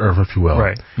earlier Earth, if you will.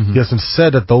 Right. Yes, and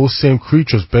said that those same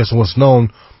creatures, based on what's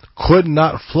known, could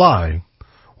not fly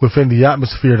within the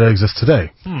atmosphere that exists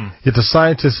today. Yet the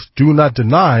scientists do not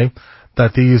deny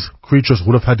that these creatures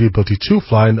would have had the ability to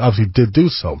fly, and obviously did do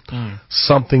so.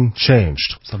 Something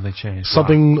changed.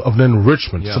 Something of an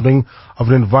enrichment, something of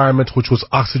an environment which was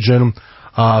oxygen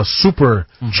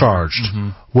supercharged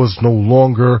was no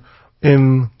longer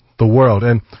in the world.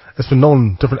 And it's been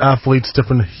known, different athletes,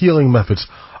 different healing methods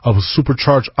of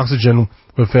supercharged oxygen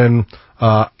within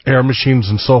air machines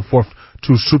and so forth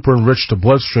to super enrich the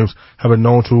bloodstreams have been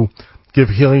known to give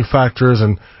healing factors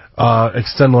and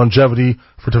extend longevity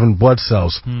for different blood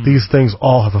cells. These things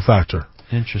all have a factor.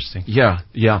 Interesting. Yeah.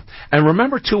 And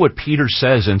remember, too, what Peter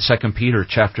says in 2 Peter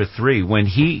chapter 3, when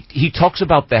he talks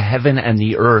about the heaven and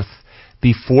the earth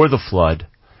before the flood,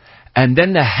 and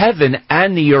then the heaven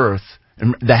and the earth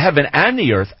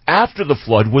after the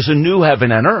flood was a new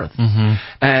heaven and earth.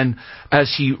 And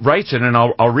as he writes it, and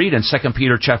I'll read in 2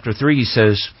 Peter chapter 3, he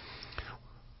says,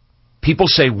 people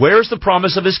say, where's the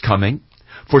promise of his coming?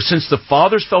 For since the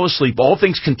fathers fell asleep, all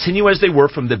things continue as they were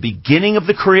from the beginning of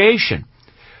the creation.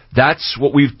 That's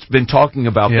what we've been talking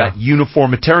about, that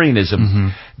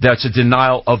uniformitarianism. That's a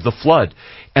denial of the flood.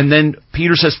 And then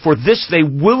Peter says, for this they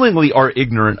willingly are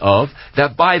ignorant of,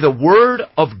 that by the word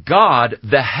of God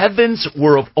the heavens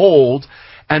were of old,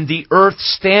 and the earth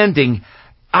standing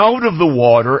out of the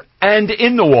water and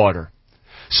in the water.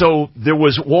 So there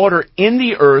was water in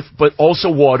the earth, but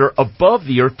also water above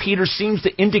the earth. Peter seems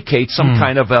to indicate some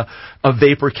kind of a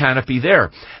vapor canopy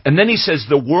there. And then he says,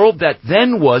 the world that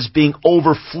then was, being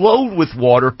overflowed with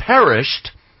water,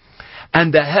 perished,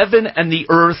 and the heaven and the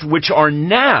earth, which are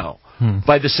now,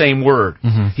 by the same word,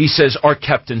 he says, are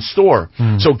kept in store.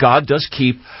 So God does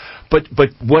keep. But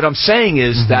what I'm saying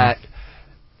is that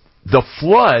the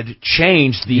flood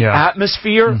changed the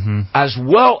atmosphere as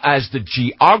well as the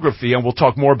geography, and we'll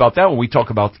talk more about that when we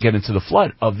get into the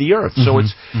flood of the earth. So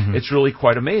it's really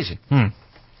quite amazing.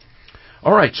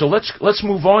 All right, so let's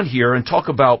move on here and talk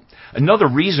about another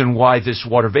reason why this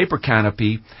water vapor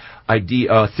canopy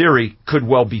theory could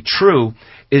well be true,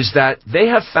 is that they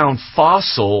have found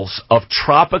fossils of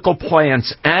tropical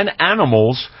plants and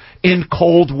animals in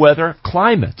cold weather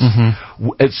climates.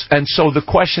 And so the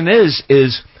question is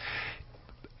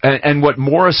and what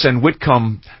Morris and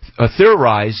Whitcomb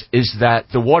theorize is that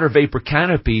the water vapor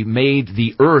canopy made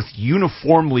the Earth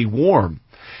uniformly warm.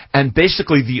 And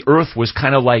basically the Earth was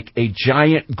kind of like a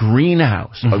giant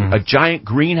greenhouse, a giant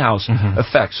greenhouse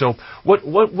effect. So what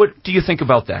do you think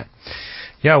about that?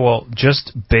 Yeah, well,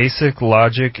 just basic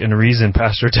logic and reason,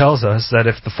 Pastor tells us that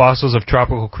if the fossils of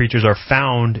tropical creatures are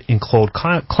found in cold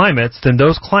climates, then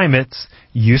those climates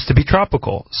used to be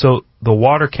tropical. So the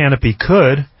water canopy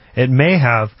it may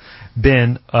have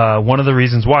been one of the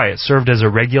reasons why. It served as a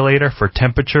regulator for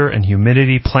temperature and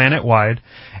humidity planet-wide,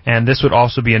 and this would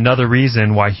also be another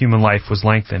reason why human life was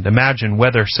lengthened. Imagine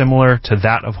weather similar to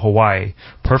that of Hawaii,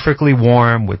 perfectly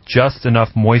warm with just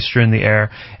enough moisture in the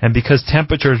air, and because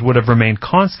temperatures would have remained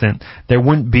constant, there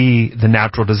wouldn't be the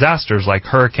natural disasters like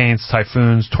hurricanes,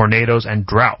 typhoons, tornadoes, and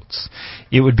droughts.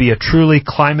 It would be a truly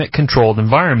climate-controlled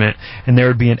environment, and there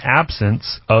would be an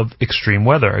absence of extreme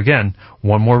weather. Again,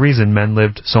 one more reason men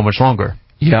lived so much longer.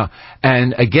 Yeah,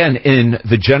 and again, in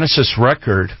the Genesis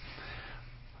record,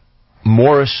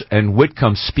 Morris and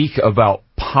Whitcomb speak about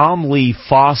palm leaf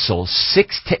fossils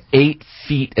 6 to 8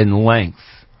 feet in length.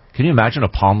 Can you imagine a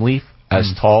palm leaf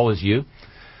as tall as you?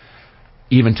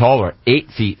 Even taller, 8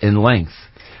 feet in length.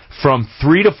 From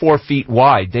 3 to 4 feet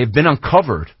wide. They've been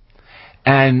uncovered.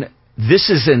 And this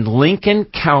is in Lincoln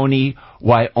County,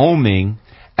 Wyoming,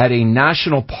 at a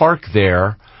national park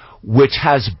there, which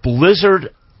has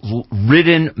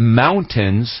blizzard-ridden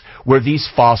mountains where these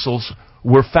fossils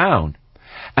were found.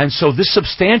 And so this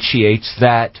substantiates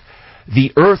that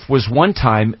the earth was one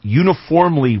time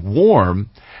uniformly warm,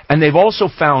 and they've also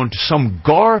found some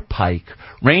gar pike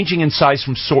ranging in size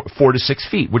from 4 to 6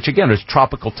 feet, which again is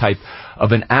tropical type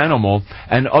of an animal,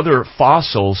 and other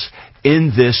fossils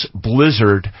in this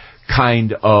blizzard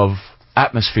kind of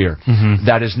atmosphere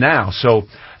that is now. So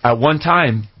at one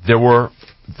time there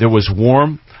was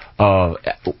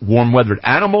warm-weathered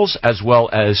animals as well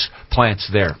as plants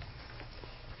there.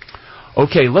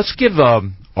 Okay, let's give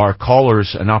our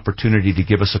callers an opportunity to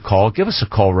give us a call. Give us a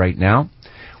call right now.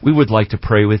 We would like to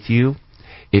pray with you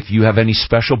if you have any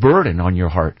special burden on your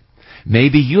heart.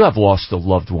 Maybe you have lost a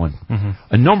loved one.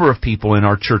 A number of people in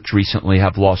our church recently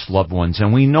have lost loved ones,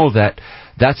 and we know that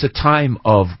that's a time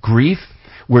of grief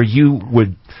where you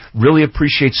would really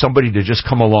appreciate somebody to just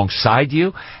come alongside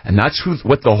you, and that's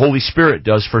what the Holy Spirit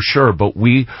does for sure. But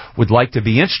we would like to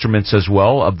be instruments as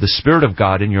well of the Spirit of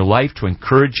God in your life to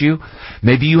encourage you.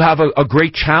 Maybe you have a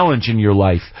great challenge in your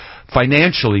life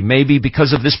financially. Maybe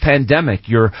because of this pandemic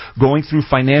you're going through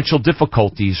financial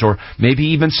difficulties, or maybe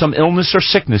even some illness or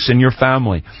sickness in your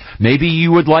family. Maybe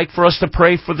you would like for us to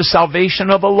pray for the salvation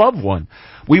of a loved one.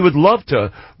 We would love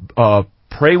to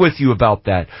pray with you about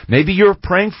that. Maybe you're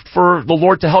praying for the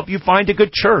Lord to help you find a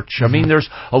good church. I mean, there's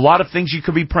a lot of things you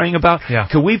could be praying about. Yeah.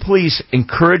 Can we please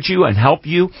encourage you and help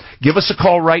you? Give us a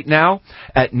call right now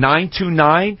at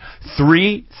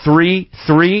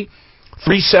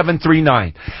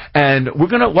 929-333-3739. And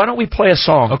why don't we play a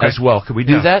song as well? Could we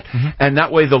do that? And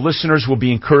that way the listeners will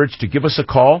be encouraged to give us a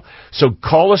call. So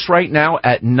call us right now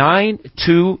at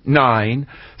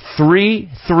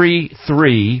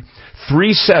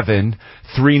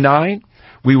 929-333-3739.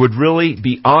 We would really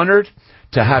be honored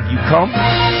to have you come.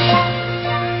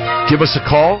 Give us a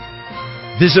call.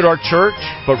 Visit our church.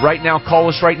 But right now, call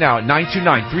us right now at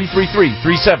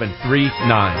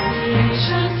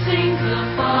 929-333-3739.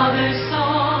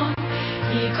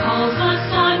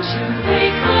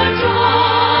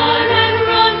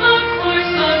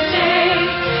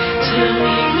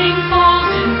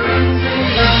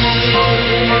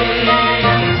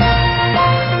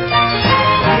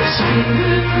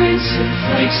 Fingerprints and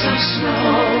flakes of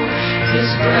snow, His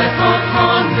breath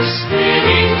upon the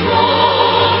spinning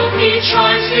globe. He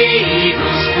charts the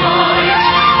eagle's flight,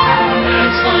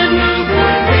 commands the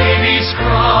newborn baby's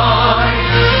cry.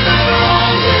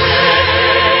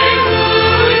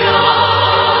 Alleluia,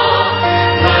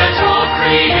 let all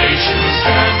creation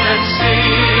stand and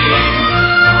sing.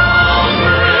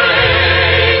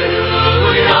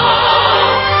 Alleluia,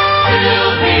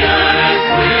 fill the earth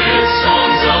with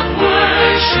songs of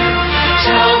worship,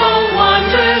 tell the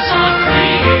wonders of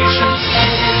creation,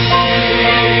 sing.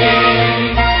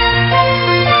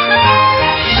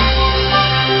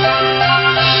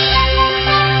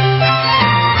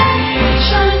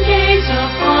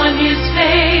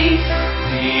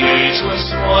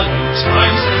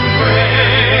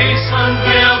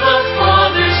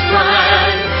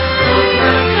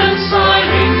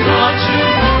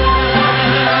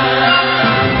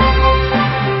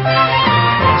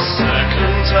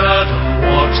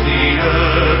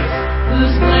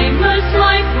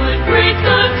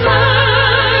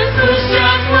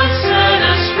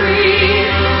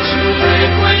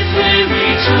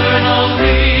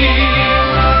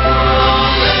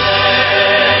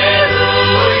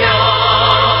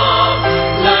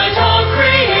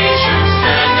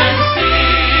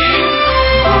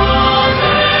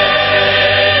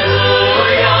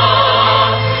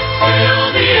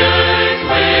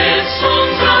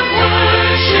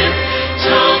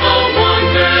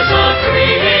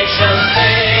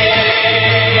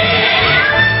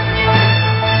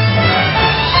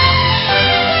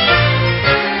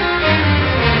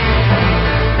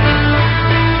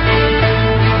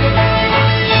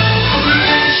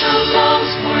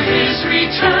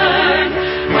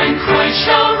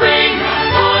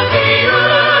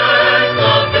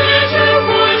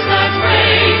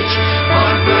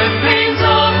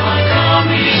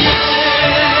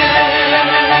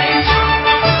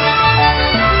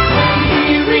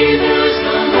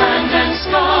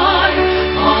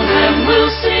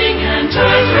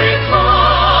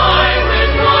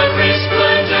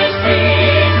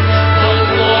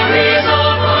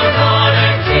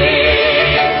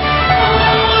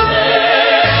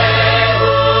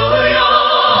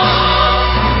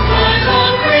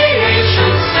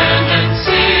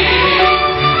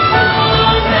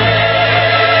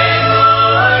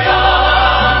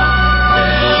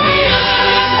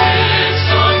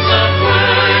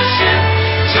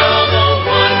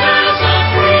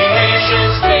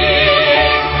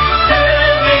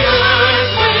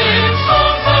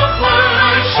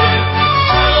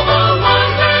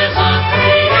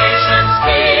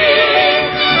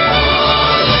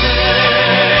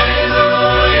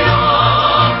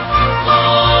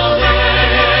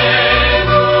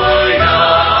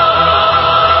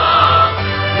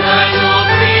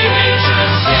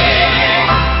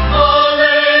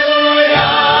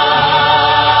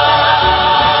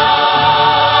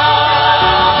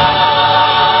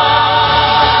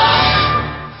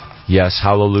 Yes,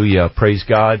 hallelujah. Praise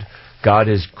God. God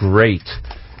is great.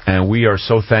 And we are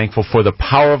so thankful for the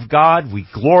power of God. We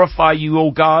glorify you, O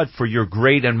God, for your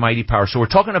great and mighty power. So we're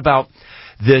talking about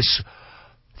this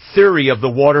theory of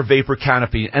the water vapor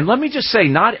canopy. And let me just say,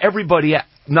 not everybody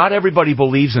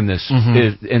believes in this,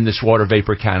 in this water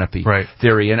vapor canopy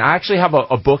theory. And I actually have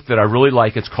a book that I really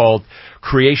like. It's called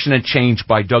Creation and Change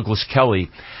by Douglas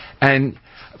Kelly. And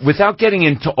without getting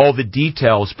into all the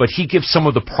details, but he gives some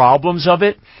of the problems of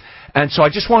it. And so I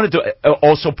just wanted to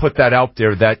also put that out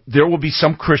there, that there will be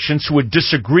some Christians who would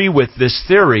disagree with this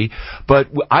theory, but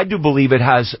I do believe it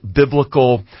has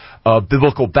biblical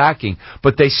backing.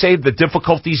 But they say the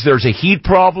difficulties, there's a heat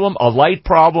problem, a light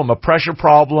problem, a pressure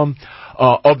problem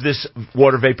of this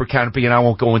water vapor canopy, and I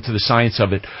won't go into the science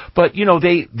of it. But, you know,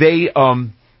 they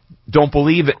don't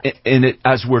believe in it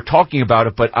as we're talking about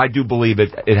it, but I do believe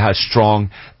it has strong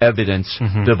evidence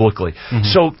biblically.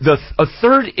 So a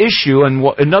third issue, and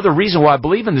another reason why I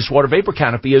believe in this water vapor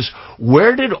canopy, is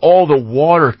where did all the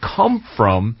water come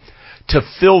from to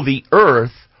fill the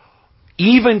earth,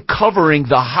 even covering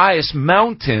the highest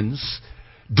mountains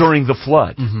during the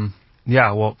flood?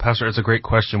 Yeah, well, Pastor, it's a great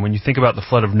question. When you think about the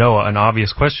flood of Noah, an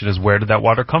obvious question is, where did that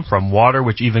water come from? Water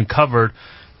which even covered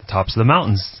the tops of the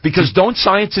mountains. Because don't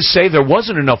scientists say there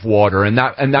wasn't enough water, and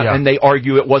they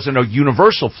argue it wasn't a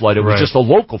universal flood, it was just a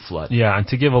local flood. Yeah, and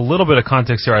to give a little bit of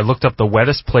context here, I looked up the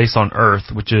wettest place on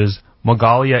Earth, which is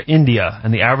Meghalaya, India,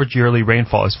 and the average yearly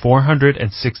rainfall is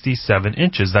 467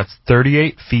 inches. That's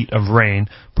 38 feet of rain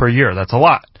per year. That's a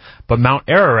lot. But Mount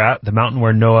Ararat, the mountain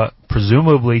where Noah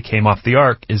presumably came off the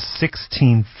ark, is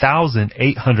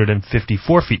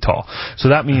 16,854 feet tall. So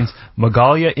that means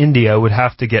Meghalaya, India would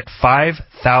have to get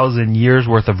 5,000 years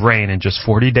worth of rain in just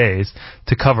 40 days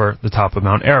to cover the top of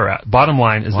Mount Ararat. Bottom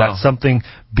line is that something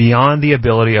beyond the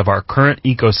ability of our current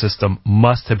ecosystem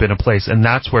must have been in place. And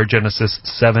that's where Genesis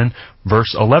 7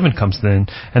 verse 11 comes in,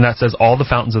 and that says, all the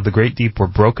fountains of the great deep were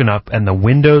broken up, and the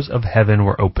windows of heaven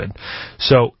were opened.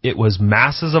 So it was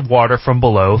masses of water from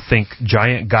below, think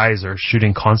giant geysers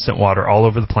shooting constant water all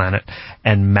over the planet,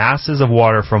 and masses of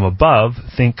water from above,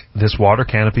 think this water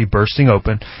canopy bursting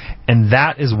open, and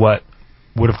that is what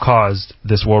would have caused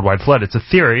this worldwide flood. It's a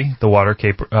theory, the water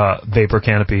vapor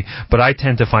canopy, but I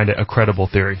tend to find it a credible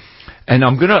theory. And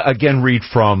I'm going to again read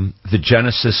from the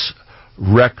Genesis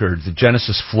record, the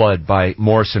Genesis flood by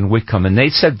Morrison Whitcomb, and they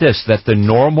said this, that the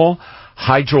normal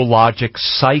hydrologic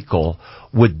cycle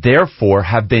would therefore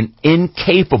have been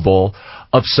incapable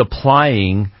of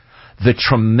supplying the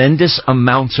tremendous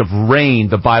amounts of rain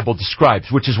the Bible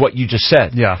describes, which is what you just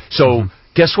said. Yeah. So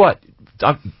guess what?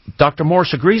 Dr.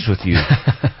 Morris agrees with you,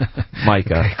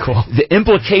 Micah. Okay, cool. The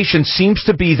implication seems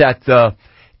to be that the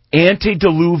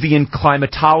antediluvian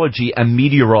climatology and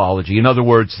meteorology, in other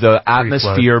words, the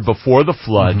atmosphere before the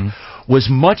flood, was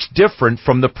much different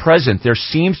from the present. There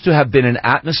seems to have been an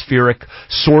atmospheric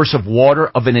source of water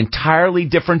of an entirely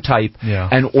different type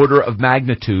and order of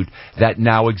magnitude that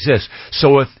now exists.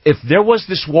 So if there was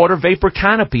this water vapor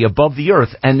canopy above the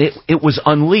earth, and it was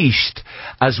unleashed,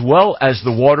 as well as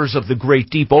the waters of the great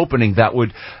deep opening that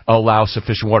would allow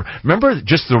sufficient water. Remember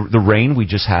just the rain we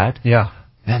just had? Yeah.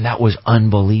 Man, that was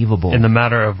unbelievable. In the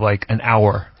matter of like an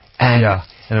hour. And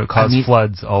it caused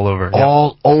floods all over.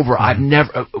 All over. I've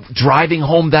never... driving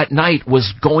home that night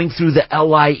was going through the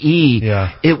LIE.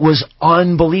 Yeah. It was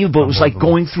unbelievable. It was like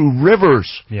going through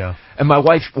rivers. Yeah. And my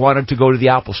wife wanted to go to the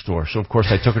Apple store, so of course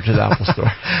I took her to the Apple store.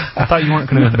 I thought you weren't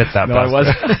going to admit that. No, I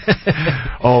wasn't.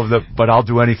 But I'll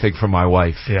do anything for my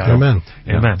wife. Yeah. Amen.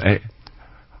 Yeah. Amen.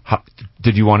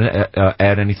 Did you want to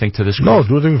add anything to this? No,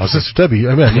 do anything for Sister Debbie.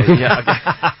 Amen.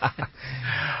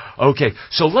 Okay,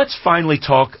 so let's finally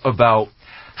talk about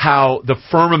how the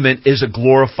firmament is a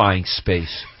glorifying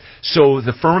space. So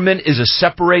the firmament is a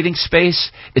separating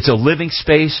space, it's a living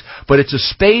space, but it's a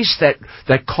space that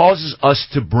causes us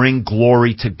to bring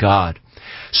glory to God.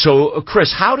 So,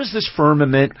 Chris, how does this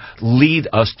firmament lead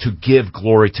us to give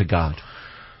glory to God?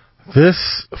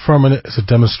 This firmament is a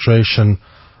demonstration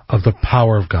of the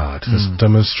power of God. This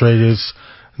demonstrates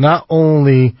not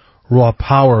only raw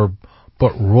power,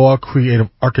 but raw creative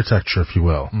architecture, if you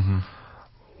will.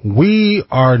 We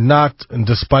are not,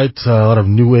 despite a lot of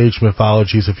New Age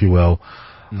mythologies, if you will,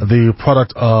 the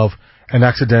product of an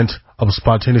accident of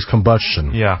spontaneous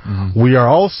combustion. We are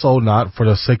also not, for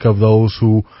the sake of those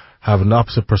who have an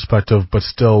opposite perspective, but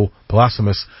still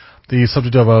blasphemous, the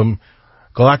subject of a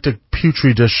galactic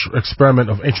petri dish experiment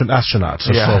of ancient astronauts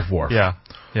and so forth.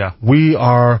 We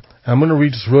are, I'm going to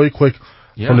read this really quick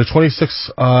from the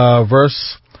 26th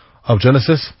verse of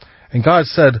Genesis. And God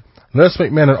said, let us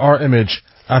make man in our image,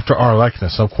 after our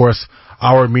likeness. Of course,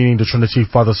 our meaning the Trinity,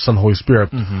 Father, Son, Holy Spirit.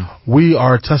 We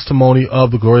are a testimony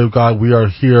of the glory of God. We are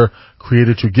here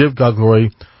created to give God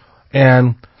glory,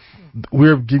 and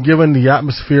we're given the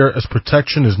atmosphere as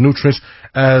protection, as nutrients,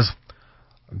 as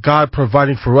God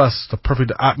providing for us the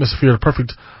perfect atmosphere, the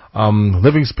perfect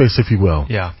living space, if you will.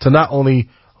 Yeah. To not only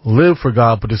live for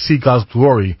God, but to see God's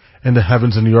glory in the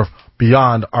heavens and the earth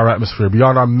beyond our atmosphere,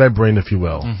 beyond our membrane, if you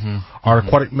will. Our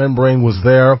aquatic membrane was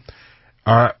there.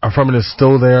 Our firmament is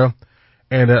still there.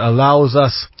 And it allows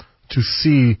us to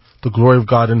see the glory of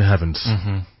God in the heavens.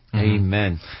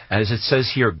 Amen. As it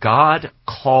says here, God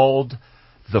called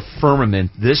the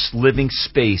firmament, this living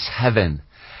space, heaven.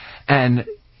 And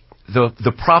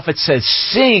the prophet says,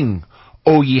 "Sing,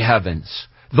 O ye heavens,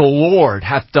 the Lord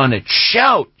hath done it.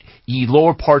 Shout, ye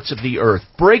lower parts of the earth.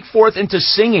 Break forth into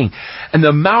singing, and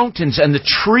the mountains and the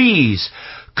trees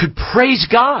could praise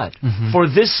God for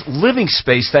this living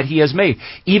space that He has made."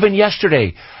 Even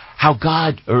yesterday, how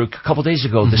God, or a couple days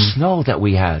ago, the snow that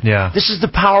we had. Yeah. This is the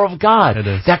power of God It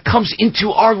is. that comes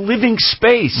into our living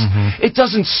space. It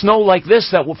doesn't snow like this,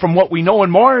 that from what we know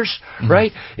in Mars,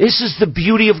 right? This is the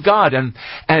beauty of God.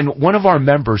 And one of our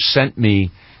members sent me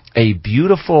a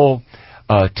beautiful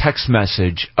text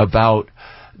message about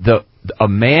the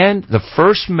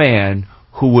first man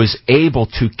who was able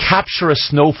to capture a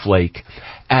snowflake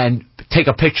and take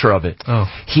a picture of it. Oh.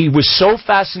 He was so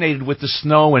fascinated with the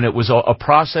snow, and it was a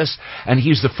process, and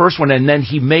he's the first one, and then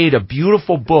he made a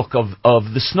beautiful book of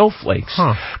the snowflakes.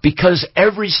 Because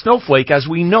every snowflake, as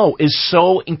we know, is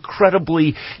so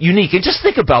incredibly unique. And just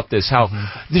think about this, how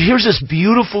here's this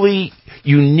beautifully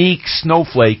unique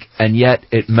snowflake, and yet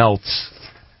it melts,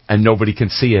 and nobody can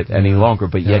see it any longer,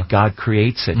 but yet God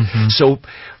creates it. So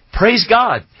praise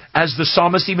God. As the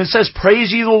psalmist even says,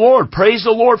 "Praise ye the Lord. Praise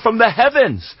the Lord from the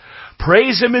heavens.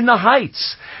 Praise Him in the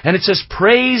heights." And it says,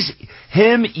 "Praise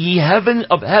Him, ye heaven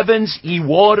of heavens, ye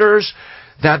waters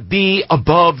that be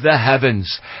above the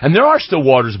heavens." And there are still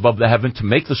waters above the heaven to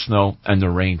make the snow and the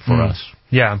rain for us.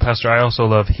 Yeah, and Pastor, I also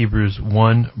love Hebrews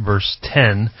 1, verse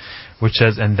 10, which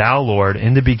says, "And thou, Lord,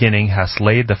 in the beginning hast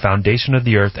laid the foundation of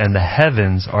the earth, and the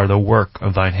heavens are the work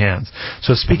of thine hands."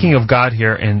 So speaking of God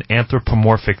here in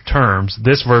anthropomorphic terms,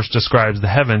 this verse describes the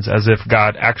heavens as if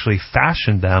God actually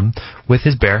fashioned them with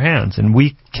His bare hands. And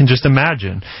we can just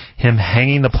imagine Him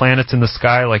hanging the planets in the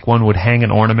sky like one would hang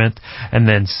an ornament, and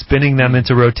then spinning them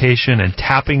into rotation and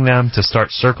tapping them to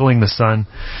start circling the sun.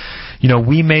 You know,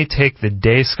 we may take the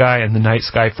day sky and the night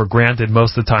sky for granted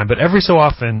most of the time, but every so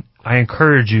often, I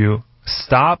encourage you,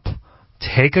 stop,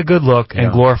 take a good look,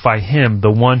 and glorify Him, the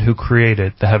one who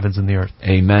created the heavens and the earth.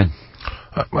 Amen.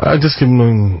 I'll just give you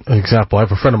an example. I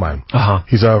have a friend of mine.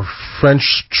 He's a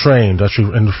French-trained,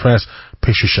 actually in France,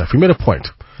 pastry chef. He made a point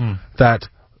that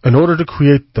in order to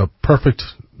create the perfect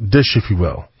dish, if you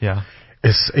will,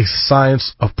 it's a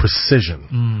science of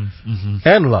precision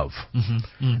and love.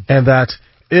 And that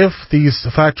if these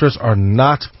factors are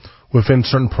not within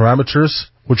certain parameters,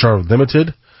 which are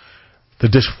limited, the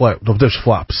dish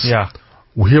flops.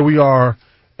 Well, here we are,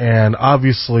 and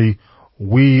obviously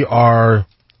we are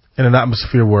in an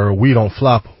atmosphere where we don't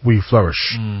flop, we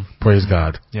flourish. Praise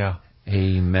God.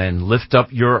 Amen. Lift up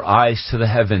your eyes to the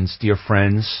heavens, dear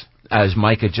friends, as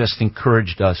Micah just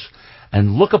encouraged us,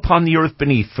 and look upon the earth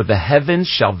beneath, for the heavens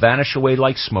shall vanish away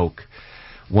like smoke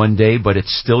one day, but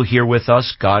it's still here with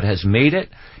us. God has made it.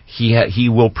 He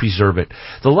will preserve it.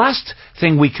 The last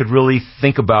thing we could really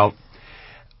think about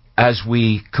as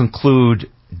we conclude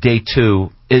day 2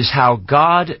 is how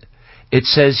God, it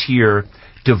says here,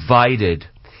 divided.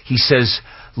 He says,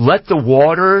 "Let the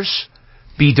waters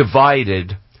be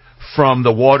divided from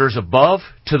the waters above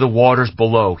to the waters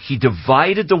below." He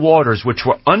divided the waters which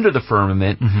were under the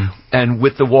firmament and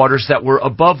with the waters that were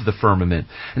above the firmament.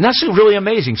 And that's really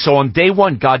amazing. So on day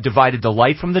 1, God divided the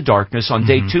light from the darkness. On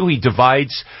day 2, He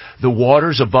divides the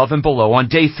waters above and below. On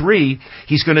day 3,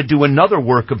 He's going to do another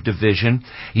work of division.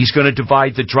 He's going to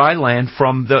divide the dry land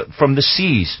from the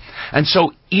seas. And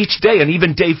so each day, and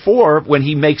even day 4, when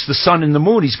He makes the sun and the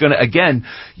moon, He's going to again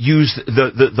use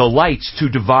the lights to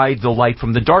divide the light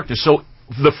from the darkness. So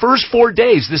the first 4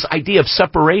 days, this idea of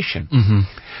separation.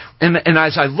 And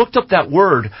as I looked up that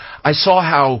word, I saw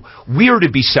how we are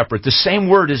to be separate. The same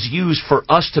word is used for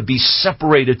us to be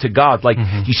separated to God, like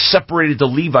He separated the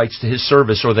Levites to His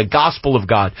service, or the gospel of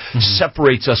God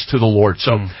separates us to the Lord.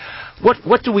 So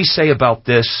what do we say about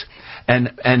this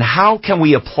and how can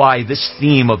we apply this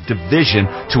theme of division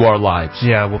to our lives?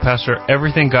 Yeah, well, Pastor,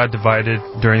 everything God divided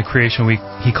during creation week,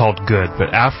 He called good.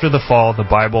 But after the fall, the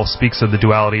Bible speaks of the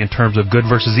duality in terms of good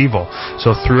versus evil.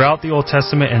 So throughout the Old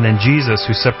Testament, and then Jesus,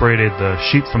 who separated the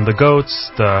sheep from the goats,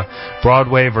 the broad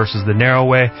way versus the narrow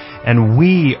way, and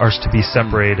we are to be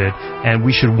separated, and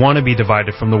we should want to be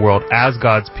divided from the world as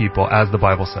God's people, as the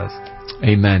Bible says.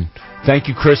 Amen. Thank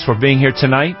you, Chris, for being here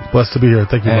tonight. Blessed to be here.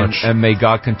 Thank you much. And may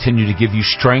God continue to give you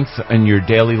strength in your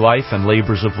daily life and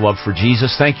labors of love for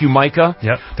Jesus. Thank you, Micah,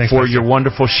 Thanks, for Pastor. your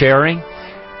wonderful sharing.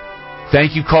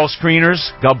 Thank you, call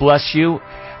screeners. God bless you.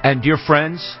 And dear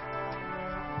friends,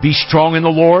 be strong in the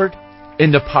Lord,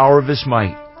 in the power of His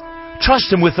might.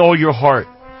 Trust Him with all your heart,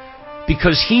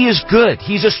 because He is good.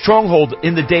 He's a stronghold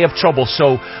in the day of trouble.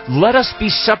 So let us be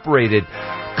separated.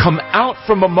 Come out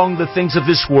from among the things of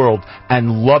this world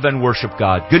and love and worship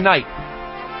God. Good night.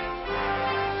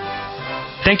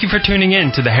 Thank you for tuning in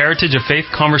to the Heritage of Faith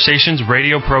Conversations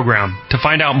radio program. To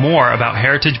find out more about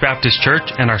Heritage Baptist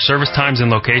Church and our service times and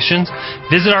locations,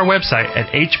 visit our website at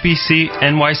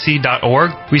hbcnyc.org.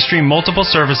 We stream multiple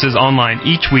services online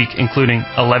each week, including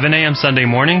 11 a.m. Sunday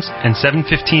mornings and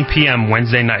 7:15 p.m.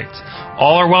 Wednesday nights.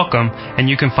 All are welcome, and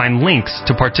you can find links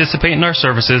to participate in our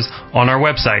services on our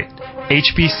website,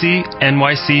 hbcnyc.org.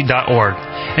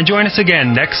 And join us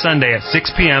again next Sunday at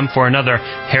 6 p.m. for another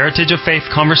Heritage of Faith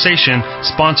conversation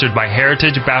sponsored by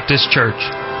Heritage Baptist Church.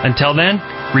 Until then,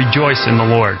 rejoice in the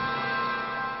Lord.